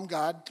encouragement from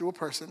God through a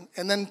person.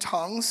 And then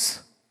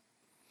tongues,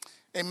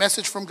 a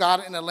message from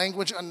God in a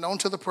language unknown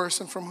to the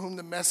person from whom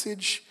the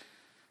message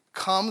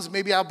comes.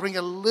 Maybe I'll bring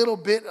a little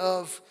bit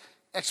of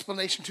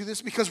explanation to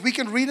this because we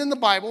can read in the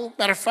Bible.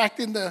 Matter of fact,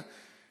 in the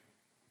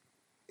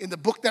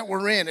book that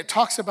we're in, it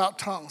talks about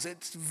tongues.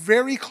 It's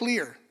very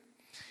clear.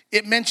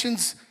 It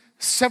mentions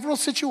several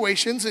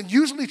situations, and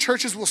usually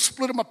churches will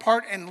split them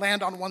apart and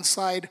land on one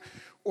side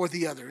or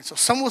the other. And so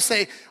some will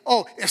say,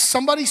 if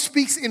somebody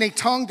speaks in a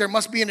tongue, there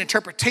must be an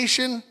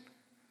interpretation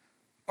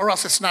or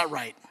else it's not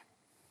right.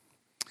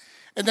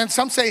 And then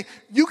some say,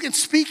 you can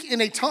speak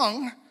in a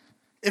tongue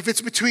if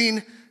it's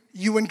between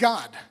you and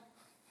God.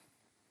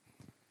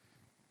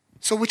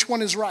 So which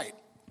one is right?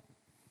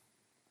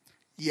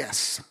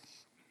 Yes.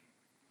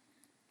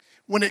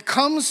 When it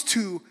comes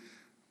to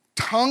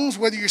tongues,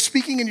 whether you're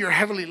speaking in your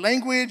heavenly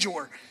language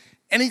or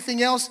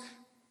anything else,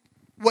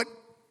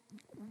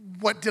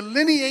 what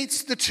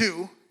delineates the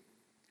two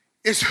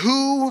is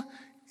who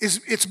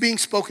it's being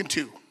spoken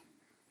to,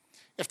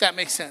 if that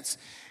makes sense.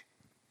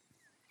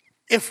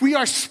 If we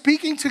are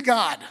speaking to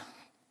God,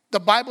 the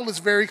Bible is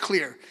very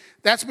clear.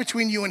 That's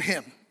between you and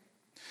him.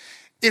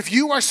 If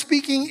you are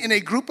speaking in a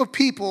group of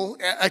people,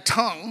 a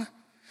tongue,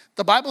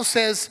 the Bible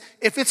says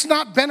if it's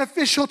not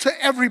beneficial to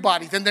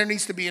everybody, then there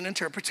needs to be an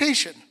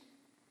interpretation.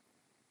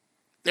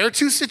 There are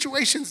two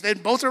situations, they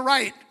both are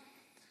right.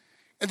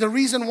 And the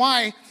reason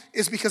why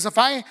is because if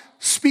I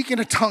speak in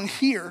a tongue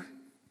here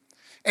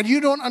and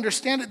you don't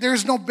understand it,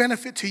 there's no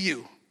benefit to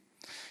you.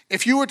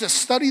 If you were to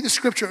study the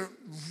scripture,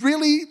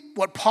 really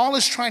what Paul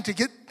is trying to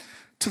get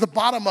to the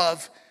bottom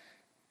of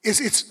is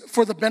it's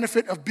for the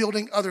benefit of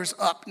building others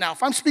up. Now,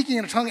 if I'm speaking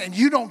in a tongue and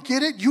you don't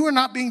get it, you are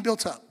not being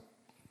built up.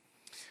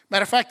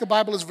 Matter of fact, the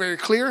Bible is very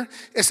clear.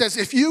 It says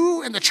if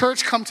you and the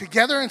church come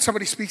together and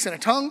somebody speaks in a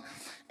tongue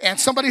and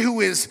somebody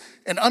who is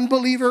an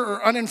unbeliever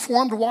or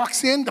uninformed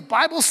walks in, the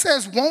Bible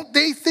says, won't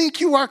they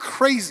think you are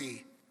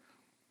crazy?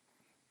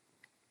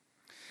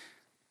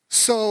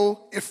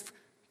 So if,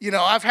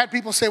 I've had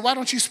people say, why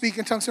don't you speak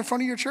in tongues in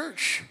front of your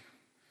church?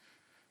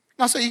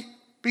 And I'll say,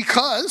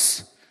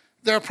 because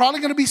there are probably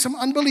going to be some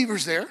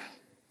unbelievers there,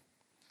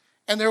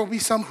 and there will be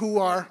some who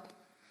are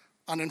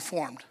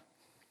uninformed.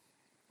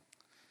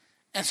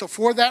 And so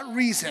for that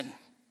reason,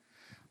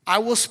 I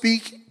will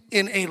speak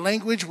in a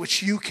language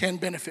which you can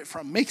benefit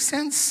from. Make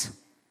sense?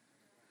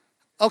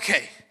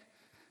 Okay.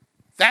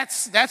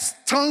 That's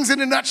tongues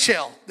in a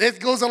nutshell. It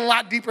goes a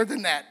lot deeper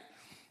than that.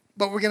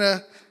 But we're going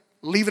to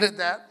leave it at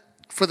that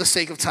for the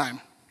sake of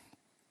time.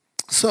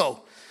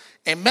 So,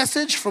 a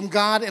message from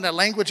God in a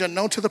language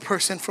unknown to the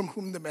person from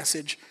whom the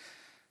message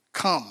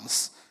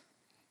comes.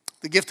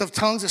 The gift of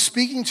tongues is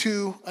speaking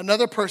to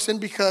another person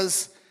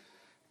because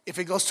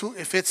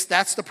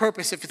that's the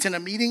purpose. If it's in a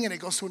meeting and it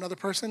goes to another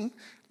person,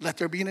 let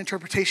there be an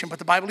interpretation. But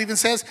the Bible even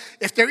says,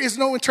 if there is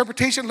no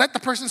interpretation, let the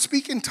person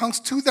speak in tongues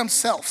to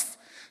themselves.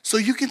 So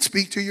you can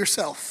speak to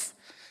yourself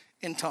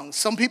in tongues.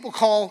 Some people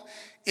call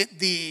it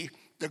the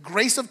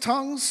grace of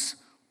tongues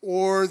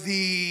or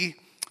the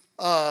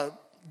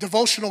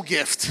devotional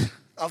gift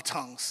of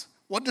tongues.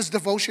 What does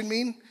devotion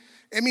mean?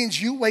 It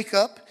means you wake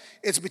up,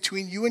 it's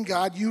between you and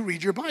God, you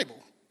read your Bible.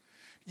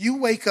 You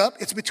wake up,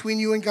 it's between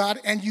you and God,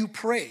 and you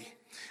pray.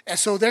 And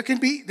so there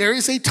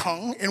is a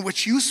tongue in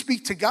which you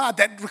speak to God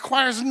that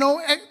requires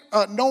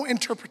no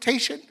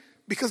interpretation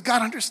because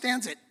God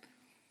understands it.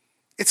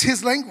 It's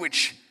his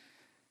language.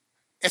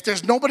 If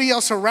there's nobody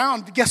else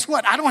around, guess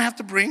what? I don't have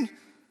to bring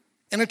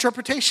an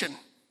interpretation,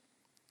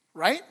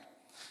 right?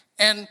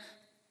 And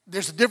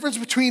there's a difference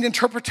between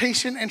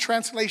interpretation and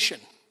translation.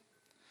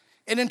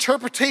 An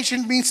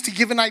interpretation means to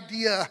give an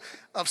idea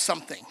of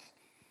something.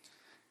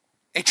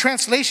 A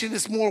translation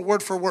is more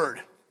word for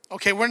word.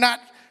 Okay, we're not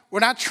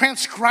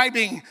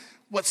transcribing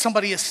what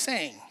somebody is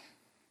saying.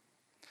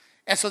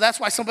 And so that's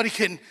why somebody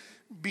can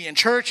be in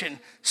church and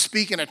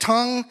speak in a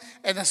tongue,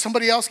 and then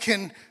somebody else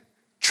can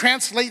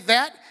translate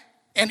that.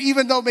 And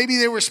even though maybe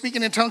they were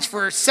speaking in tongues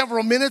for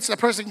several minutes, a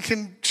person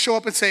can show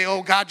up and say,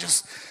 oh, God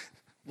just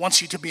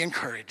wants you to be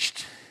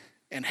encouraged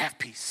and have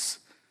peace.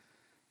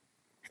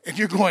 And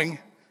you're going,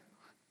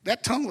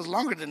 that tongue was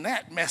longer than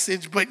that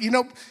message, but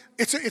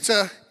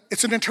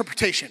it's an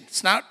interpretation.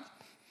 It's not,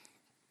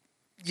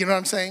 you know what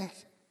I'm saying?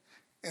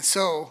 And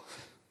so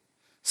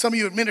some of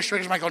you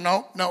administrators might go,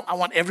 no, I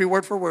want every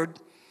word for word,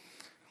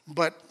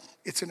 but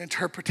it's an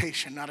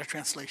interpretation, not a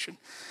translation.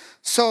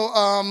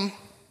 So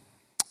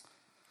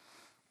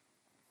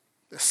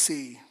let's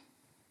see.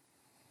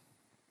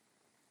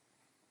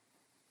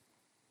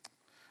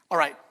 All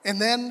right, and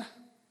then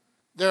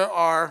there's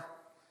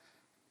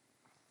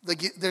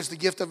the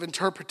gift of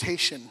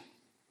interpretation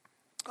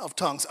of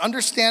tongues,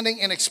 understanding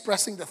and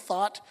expressing the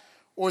thought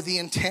or the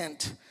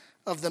intent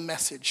of the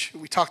message.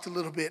 We talked a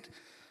little bit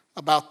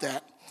about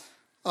that.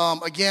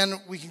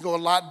 Again, we can go a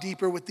lot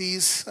deeper with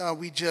these.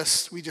 We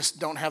just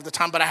don't have the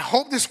time. But I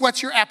hope this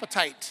whets your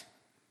appetite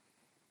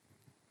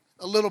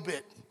a little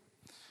bit.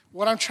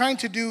 What I'm trying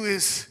to do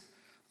is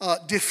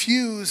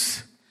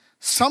diffuse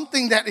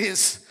something that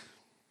is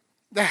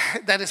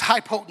high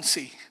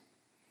potency.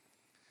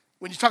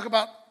 When you talk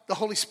about the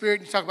Holy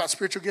Spirit, you talk about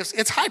spiritual gifts,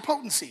 it's high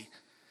potency.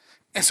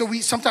 And so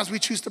sometimes we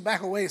choose to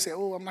back away and say,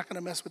 oh, I'm not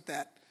going to mess with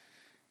that.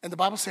 And the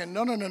Bible's saying,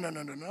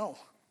 no.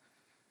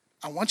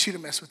 I want you to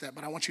mess with that,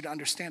 but I want you to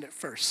understand it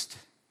first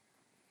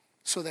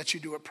so that you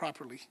do it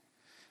properly.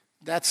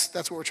 That's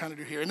what we're trying to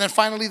do here. And then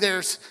finally,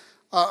 there's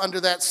under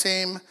that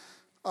same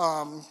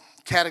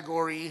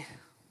category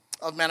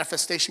of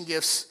manifestation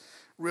gifts,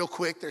 real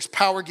quick, there's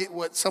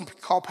what some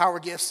call power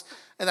gifts,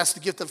 and that's the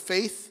gift of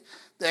faith,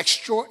 the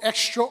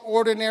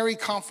extraordinary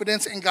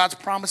confidence in God's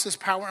promises,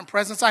 power, and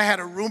presence. I had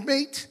a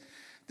roommate,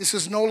 this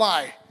is no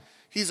lie.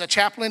 He's a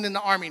chaplain in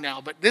the army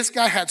now, but this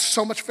guy had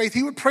so much faith.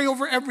 He would pray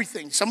over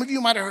everything. Some of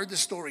you might have heard this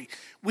story.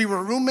 We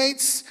were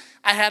roommates.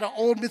 I had an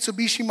old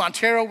Mitsubishi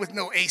Montero with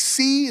no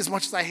AC, as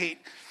much as I hate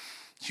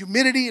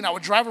humidity, and I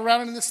would drive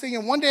around in this thing,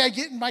 and one day I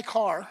get in my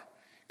car,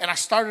 and I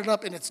start it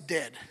up, and it's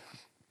dead.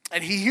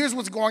 And he hears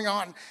what's going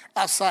on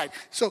outside.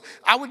 So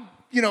I would,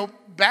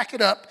 back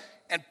it up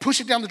and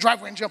push it down the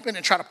driveway and jump in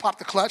and try to pop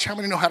the clutch. How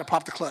many know how to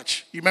pop the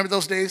clutch? You remember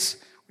those days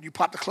when you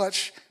pop the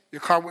clutch?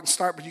 Your car wouldn't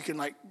start, but you can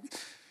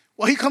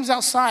Well, he comes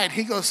outside.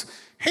 He goes,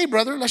 hey,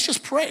 brother, let's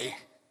just pray.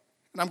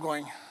 And I'm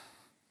going,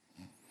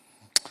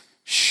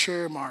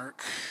 sure,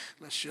 Mark,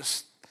 let's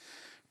just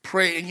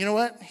pray. And you know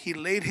what? He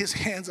laid his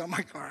hands on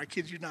my car. I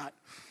kid you not.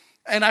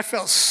 And I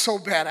felt so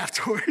bad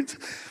afterwards.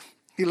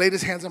 He laid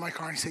his hands on my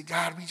car and he said,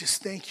 God, we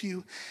just thank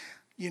you,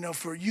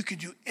 for you could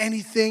do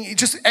anything.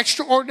 Just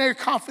extraordinary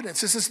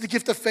confidence. This is the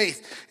gift of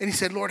faith. And he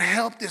said, Lord,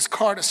 help this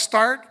car to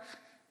start.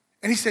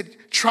 And he said,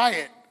 try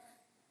it.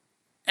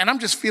 And I'm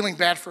just feeling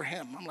bad for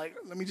him. I'm like,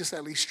 let me just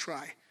at least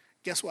try.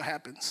 Guess what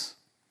happens?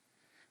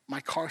 My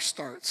car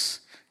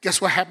starts. Guess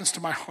what happens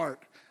to my heart?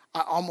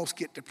 I almost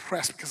get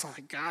depressed because I'm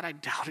like, God, I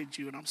doubted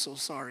you and I'm so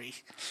sorry.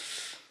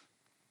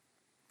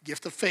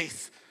 Gift of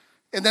faith.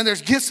 And then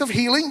there's gifts of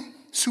healing,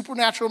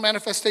 supernatural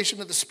manifestation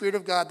of the Spirit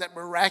of God that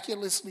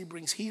miraculously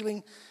brings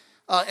healing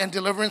and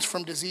deliverance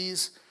from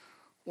disease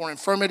or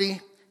infirmity.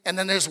 And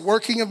then there's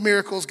working of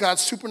miracles,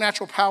 God's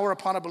supernatural power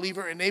upon a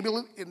believer,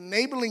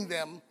 enabling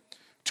them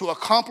to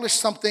accomplish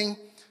something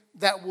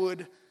that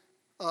would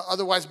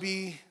otherwise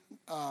be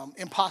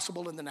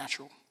impossible in the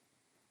natural.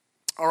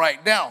 All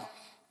right, now,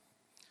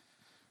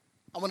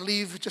 I want to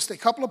leave just a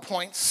couple of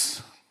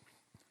points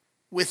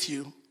with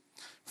you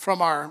from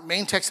our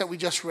main text that we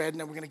just read, and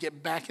then we're going to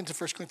get back into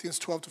 1 Corinthians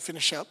 12 to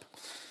finish up.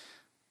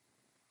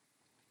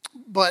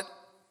 But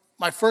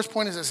my first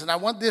point is this, and I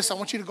want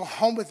you to go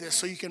home with this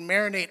so you can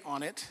marinate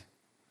on it.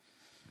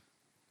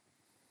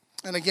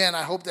 And again,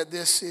 I hope that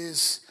this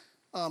is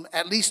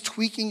at least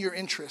tweaking your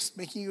interest,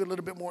 making you a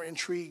little bit more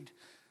intrigued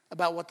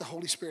about what the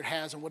Holy Spirit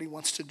has and what he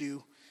wants to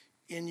do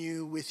in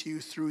you, with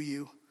you, through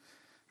you.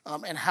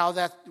 And how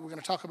that, we're going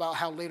to talk about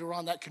how later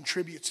on that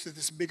contributes to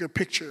this bigger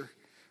picture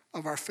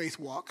of our faith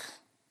walk.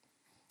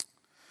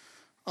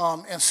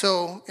 And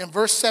so in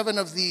verse 7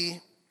 of the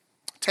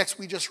text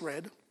we just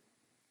read,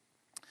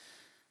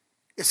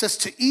 it says,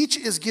 to each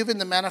is given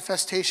the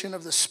manifestation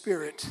of the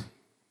Spirit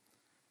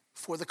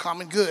for the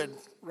common good,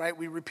 right?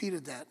 We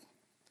repeated that.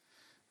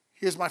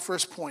 Here's my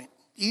first point.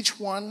 Each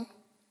one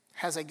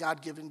has a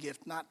God-given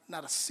gift. Not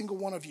a single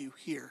one of you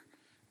here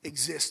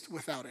exists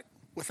without it,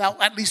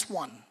 without at least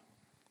one.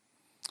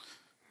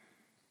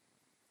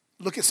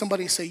 Look at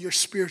somebody and say, you're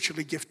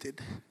spiritually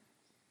gifted.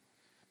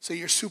 Say,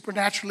 you're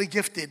supernaturally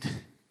gifted.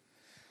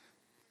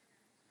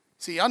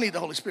 See, y'all need the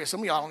Holy Spirit. Some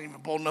of y'all aren't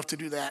even bold enough to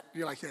do that.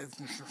 You're like,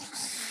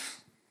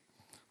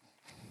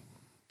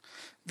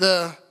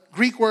 the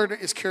Greek word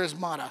is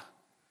charismata.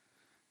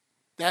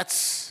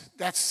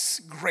 That's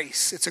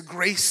grace. It's a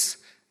grace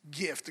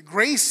gift.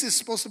 Grace is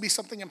supposed to be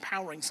something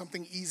empowering,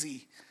 something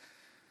easy.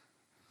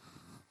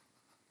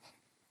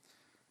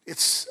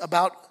 It's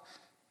about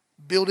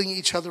building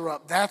each other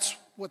up. That's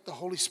what the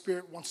Holy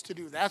Spirit wants to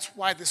do. That's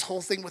why this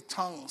whole thing with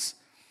tongues,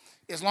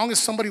 as long as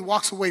somebody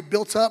walks away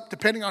built up,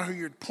 depending on who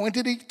you're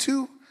pointing it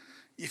to,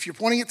 if you're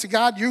pointing it to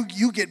God,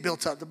 you get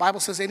built up. The Bible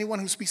says anyone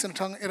who speaks in a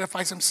tongue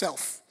edifies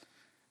himself.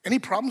 Any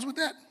problems with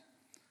that?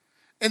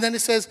 And then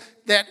it says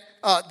that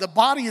the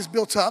body is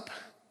built up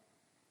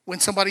when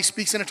somebody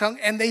speaks in a tongue,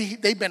 and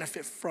they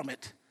benefit from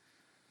it.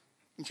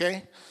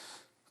 Okay?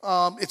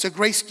 It's a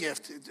grace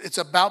gift. It's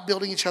about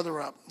building each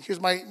other up. Here's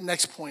my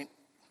next point.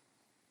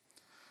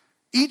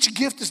 Each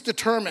gift is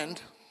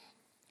determined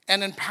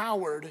and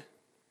empowered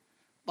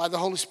by the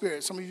Holy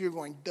Spirit. Some of you are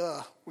going,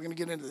 duh. We're going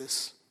to get into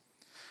this.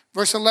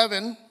 Verse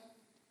 11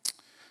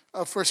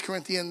 of 1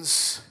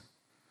 Corinthians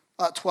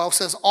 12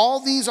 says, all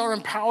these are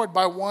empowered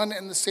by one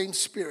and the same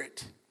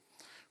Spirit,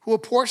 who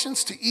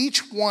apportions to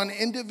each one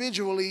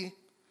individually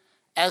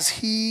as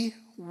he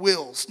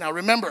wills. Now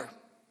remember,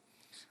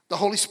 the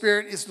Holy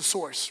Spirit is the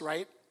source,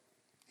 right?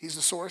 He's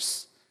the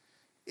source.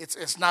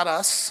 It's not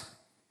us.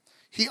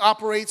 He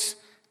operates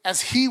as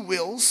he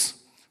wills.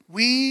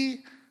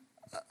 We,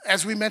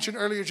 as we mentioned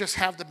earlier, just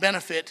have the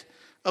benefit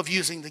of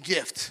using the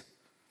gift.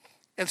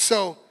 And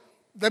so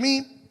let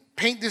me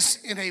paint this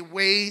in a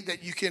way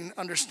that you can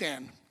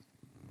understand.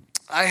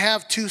 I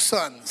have two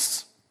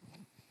sons,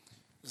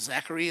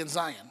 Zachary and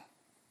Zion.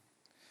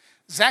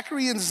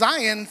 Zachary and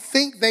Zion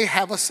think they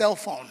have a cell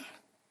phone.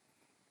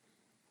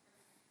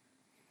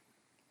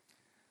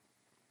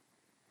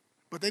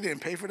 But they didn't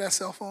pay for that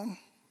cell phone.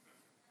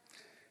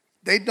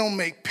 They don't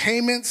make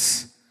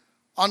payments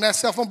on that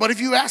cell phone. But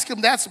if you ask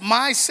them, that's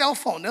my cell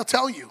phone, they'll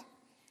tell you.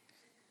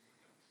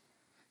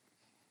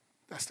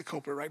 That's the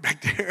culprit right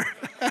back there.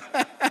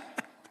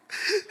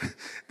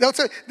 They'll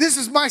tell you, this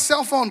is my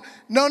cell phone.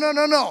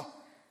 No.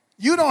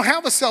 You don't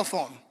have a cell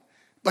phone,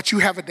 but you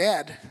have a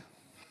dad.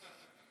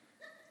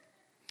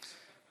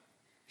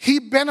 He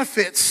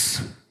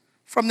benefits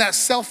from that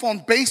cell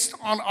phone based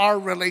on our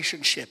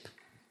relationship.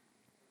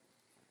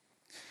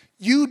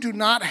 You do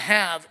not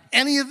have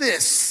any of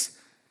this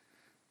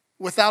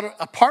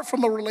apart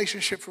from a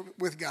relationship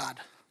with God.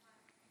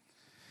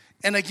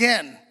 And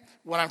again,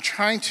 what I'm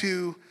trying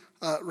to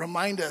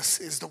remind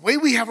us is the way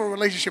we have a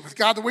relationship with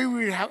God, the way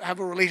we have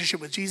a relationship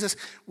with Jesus,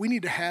 we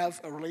need to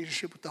have a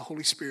relationship with the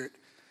Holy Spirit.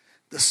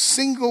 The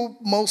single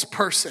most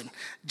person.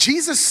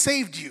 Jesus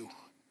saved you.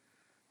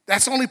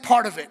 That's only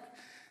part of it.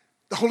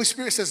 The Holy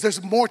Spirit says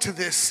there's more to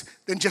this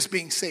than just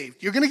being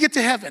saved. You're going to get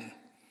to heaven,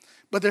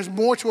 but there's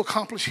more to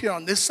accomplish here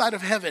on this side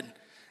of heaven.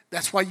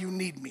 That's why you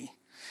need me.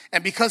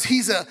 And because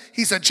he's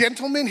a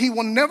gentleman, he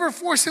will never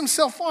force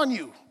himself on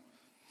you.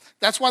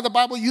 That's why the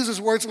Bible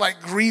uses words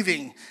like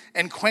grieving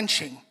and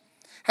quenching.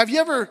 Have you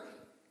ever,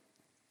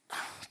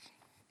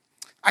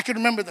 I can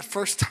remember the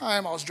first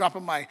time I was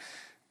dropping my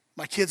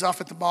kids off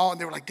at the mall, and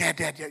they were like, Dad,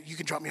 yeah, you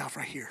can drop me off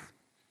right here.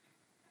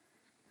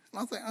 And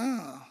I was like,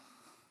 oh.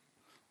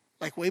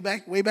 Like way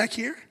back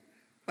here?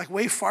 Like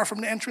way far from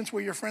the entrance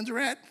where your friends are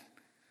at?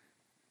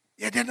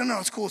 Yeah, Dad, no,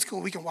 it's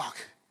cool, we can walk.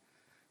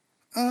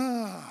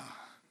 Oh.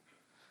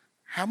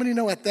 How many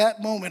know at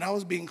that moment I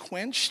was being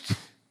quenched?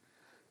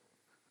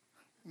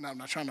 No, I'm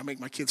not trying to make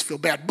my kids feel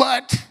bad,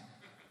 but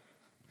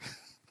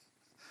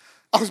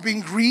I was being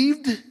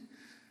grieved.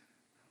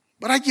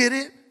 But I get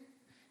it.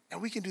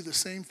 And we can do the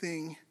same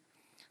thing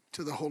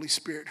to the Holy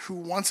Spirit, who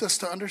wants us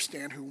to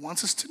understand, who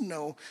wants us to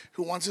know,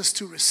 who wants us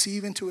to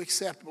receive and to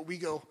accept. But we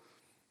go,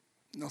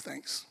 no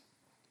thanks.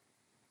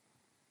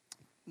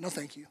 No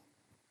thank you.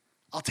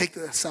 I'll take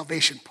the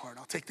salvation part.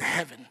 I'll take the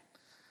heaven.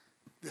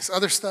 This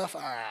other stuff,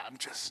 I'm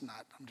just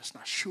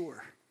not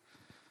sure.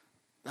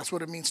 That's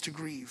what it means to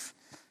grieve.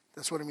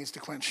 That's what it means to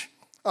quench.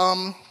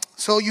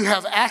 So you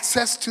have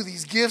access to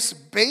these gifts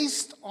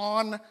based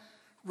on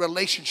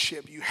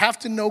relationship. You have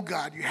to know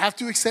God. You have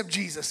to accept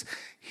Jesus.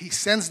 He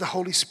sends the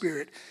Holy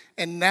Spirit.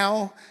 And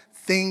now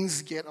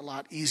things get a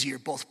lot easier,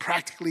 both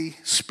practically,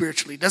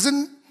 spiritually.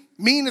 Doesn't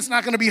mean it's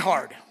not going to be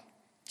hard.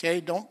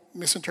 Okay, don't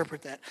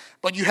misinterpret that.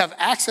 But you have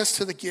access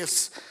to the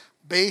gifts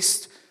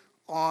based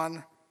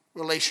on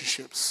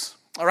relationships.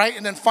 All right,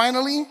 and then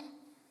finally,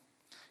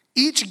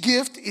 each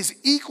gift is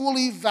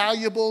equally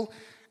valuable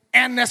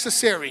and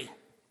necessary.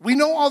 We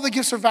know all the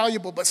gifts are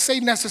valuable, but say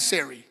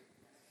necessary.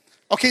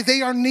 Okay,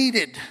 they are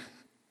needed.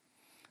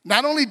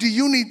 Not only do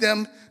you need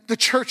them, the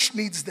church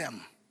needs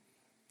them.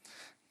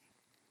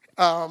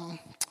 1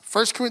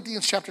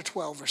 Corinthians chapter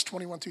 12, verse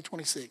 21 through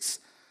 26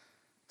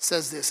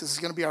 says this. This is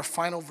going to be our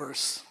final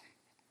verse.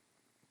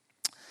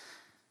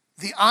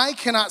 The eye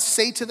cannot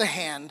say to the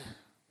hand,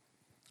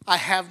 I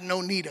have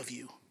no need of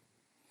you.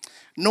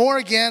 Nor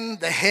again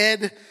the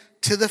head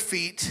to the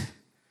feet,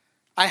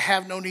 I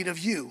have no need of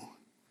you.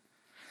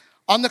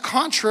 On the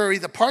contrary,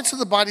 the parts of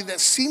the body that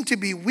seem to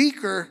be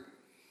weaker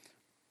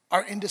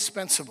are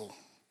indispensable.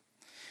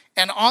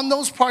 And on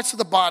those parts of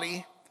the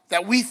body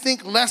that we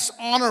think less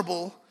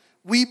honorable,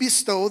 we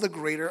bestow the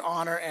greater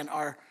honor, and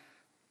our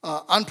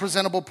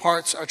unpresentable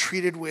parts are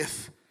treated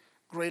with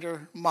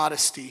greater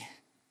modesty.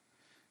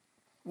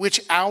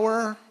 which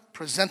our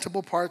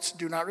presentable parts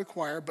do not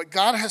require, but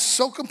God has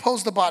so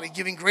composed the body,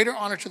 giving greater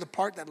honor to the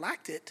part that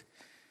lacked it,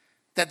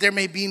 that there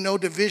may be no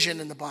division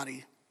in the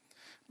body,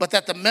 but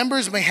that the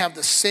members may have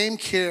the same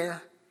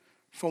care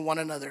for one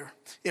another.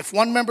 If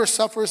one member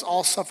suffers,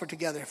 all suffer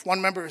together. If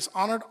one member is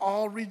honored,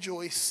 all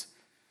rejoice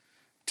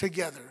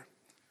together.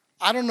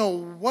 I don't know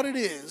what it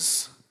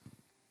is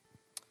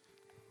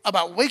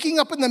about waking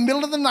up in the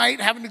middle of the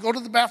night, having to go to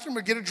the bathroom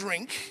or get a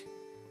drink,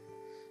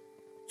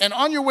 and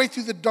on your way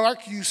through the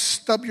dark, you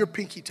stub your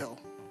pinky toe.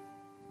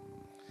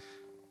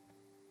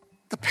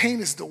 The pain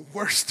is the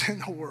worst in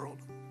the world,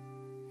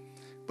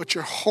 but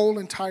your whole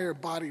entire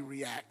body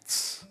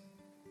reacts.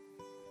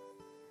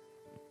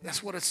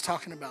 That's what it's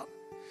talking about.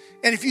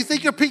 And if you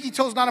think your pinky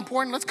toe is not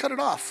important, let's cut it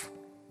off.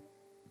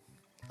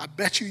 I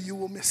bet you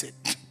will miss it.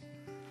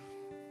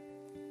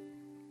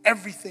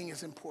 Everything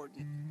is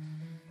important.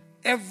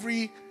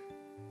 Every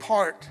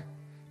part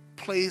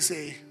plays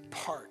a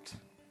part.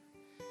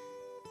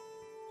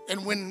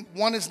 And when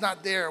one is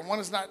not there, one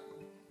is not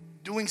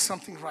doing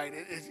something right,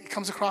 it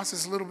comes across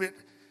as a little bit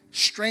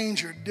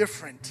strange or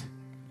different.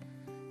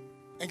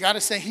 And God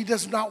is saying he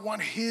does not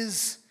want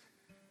his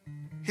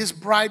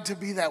bride to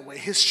be that way,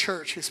 his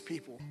church, his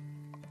people.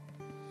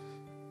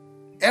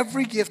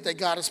 Every gift that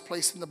God has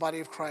placed in the body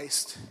of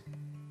Christ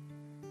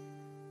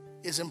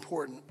is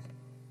important.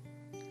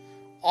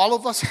 All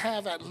of us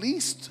have at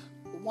least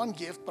one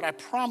gift, but I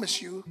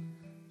promise you,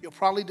 you'll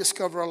probably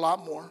discover a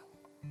lot more.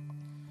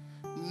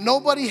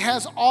 Nobody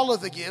has all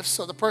of the gifts,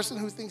 so the person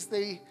who thinks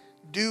they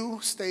do,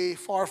 stay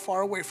far,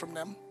 far away from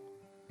them.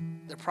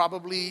 They're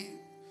probably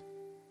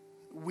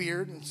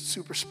weird and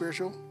super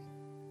spiritual.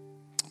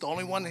 The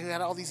only one who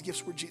had all these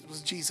gifts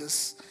was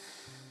Jesus.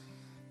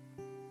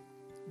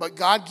 But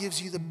God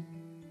gives you the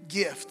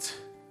gift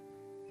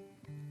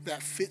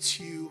that fits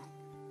you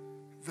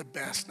the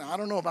best. Now, I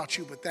don't know about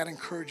you, but that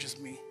encourages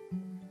me.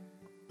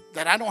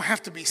 That I don't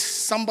have to be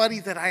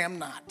somebody that I am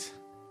not.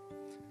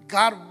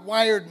 God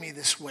wired me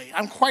this way.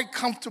 I'm quite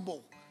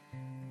comfortable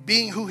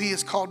being who he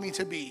has called me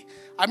to be.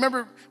 I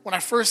remember when I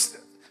first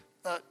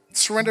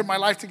surrendered my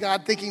life to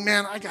God thinking,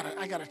 man, I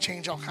gotta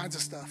change all kinds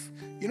of stuff.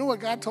 You know what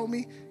God told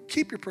me?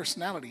 Keep your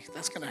personality.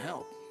 That's going to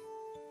help.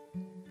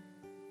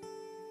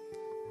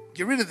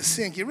 Get rid of the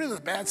sin. Get rid of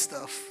the bad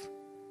stuff.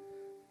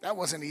 That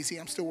wasn't easy.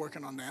 I'm still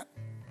working on that.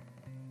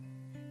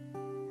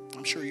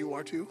 I'm sure you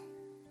are too.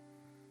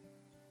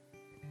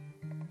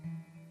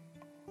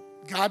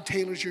 God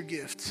tailors your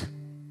gift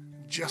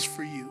just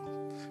for you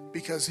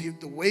because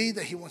the way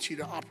that he wants you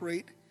to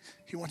operate,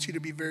 he wants you to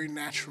be very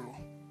natural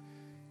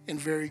and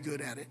very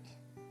good at it.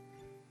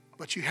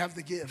 But you have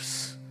the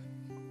gifts.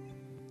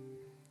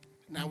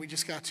 Now we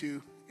just got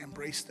to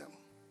embrace them,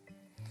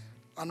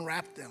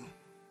 unwrap them,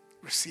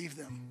 receive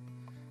them,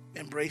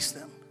 embrace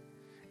them,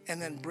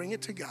 and then bring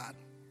it to God.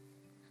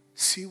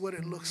 See what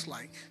it looks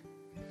like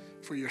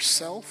for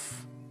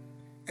yourself,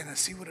 and then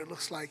see what it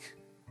looks like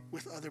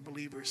with other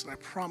believers. And I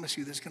promise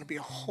you there's going to be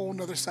a whole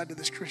nother side to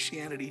this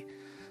Christianity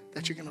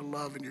that you're going to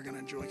love and you're going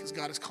to enjoy because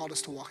God has called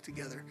us to walk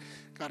together.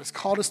 God has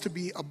called us to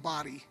be a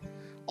body,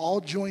 all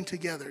joined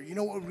together. You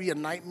know what would be a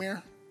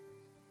nightmare?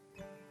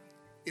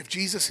 If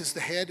Jesus is the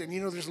head, and you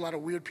know there's a lot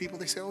of weird people,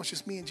 they say, oh, it's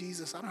just me and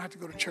Jesus. I don't have to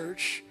go to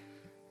church.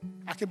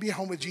 I could be at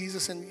home with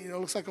Jesus and, it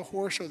looks like a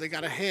horror show. They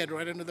got a head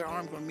right under their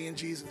arm going, me and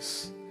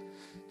Jesus.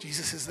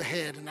 Jesus is the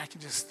head, and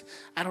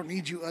I don't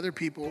need you other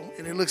people.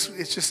 And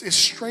it's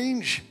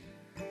strange.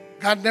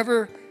 God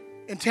never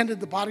intended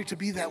the body to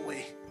be that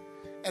way.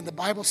 And the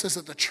Bible says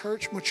that the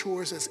church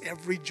matures as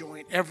every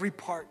joint, every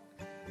part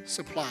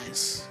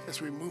supplies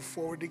as we move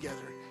forward together.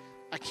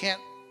 I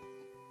can't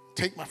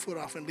take my foot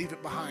off and leave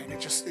it behind. It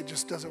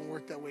just doesn't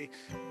work that way.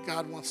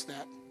 God wants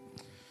that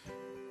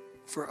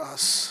for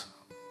us.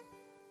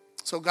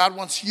 So God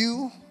wants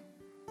you,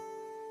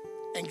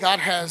 and God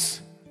has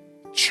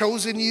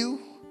chosen you,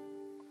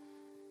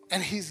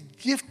 and he's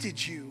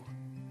gifted you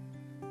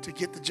to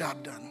get the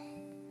job done.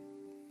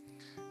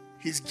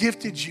 He's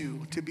gifted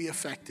you to be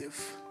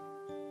effective.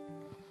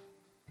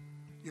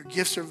 Your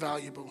gifts are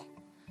valuable,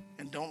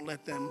 and don't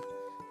let them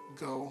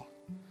go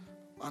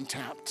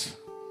untapped.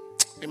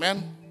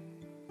 Amen?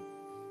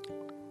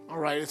 All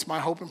right, it's my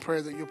hope and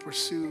prayer that you'll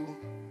pursue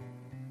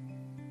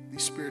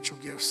these spiritual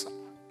gifts.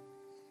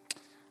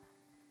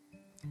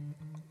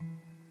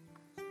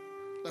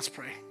 Let's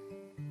pray.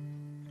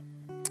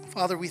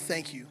 Father, we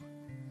thank you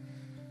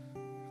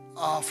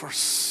for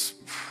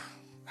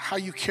how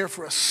you care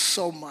for us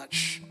so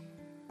much.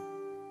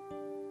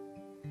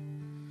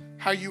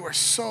 How you are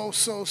so,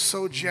 so,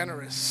 so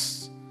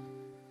generous.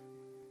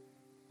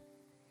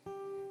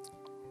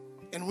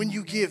 And when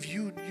you give,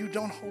 you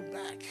don't hold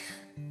back.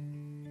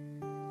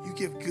 You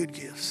give good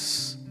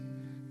gifts.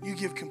 You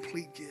give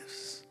complete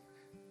gifts.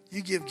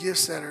 You give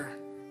gifts that are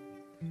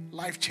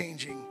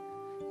life-changing,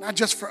 not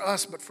just for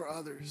us, but for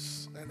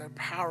others. And they're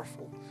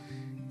powerful.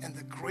 And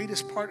the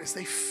greatest part is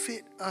they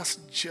fit us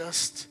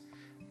just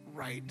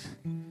right.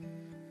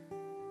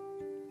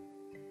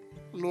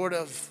 Lord,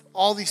 of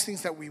all these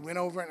things that we went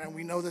over, and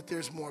we know that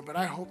there's more, but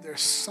I hope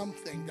there's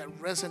something that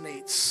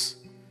resonates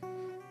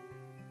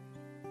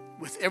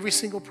with every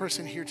single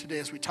person here today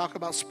as we talk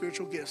about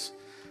spiritual gifts.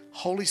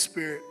 Holy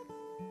Spirit,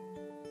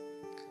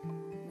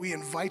 we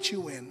invite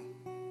you in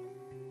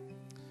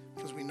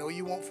because we know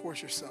you won't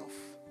force yourself.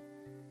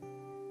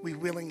 We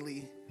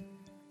willingly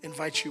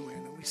invite you in,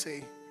 and we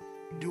say,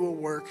 do a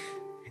work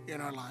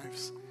in our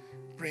lives.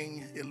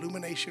 Bring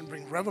illumination,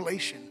 bring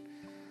revelation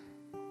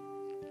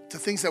to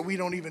things that we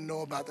don't even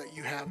know about that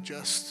you have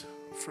just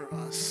for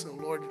us. So,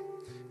 Lord,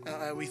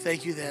 we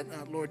thank you that,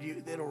 Lord,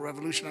 it'll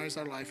revolutionize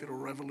our life. It'll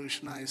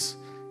revolutionize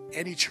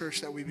any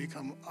church that we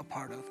become a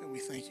part of, and we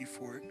thank you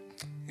for it.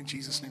 In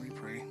Jesus' name we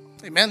pray.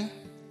 Amen.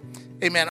 Amen.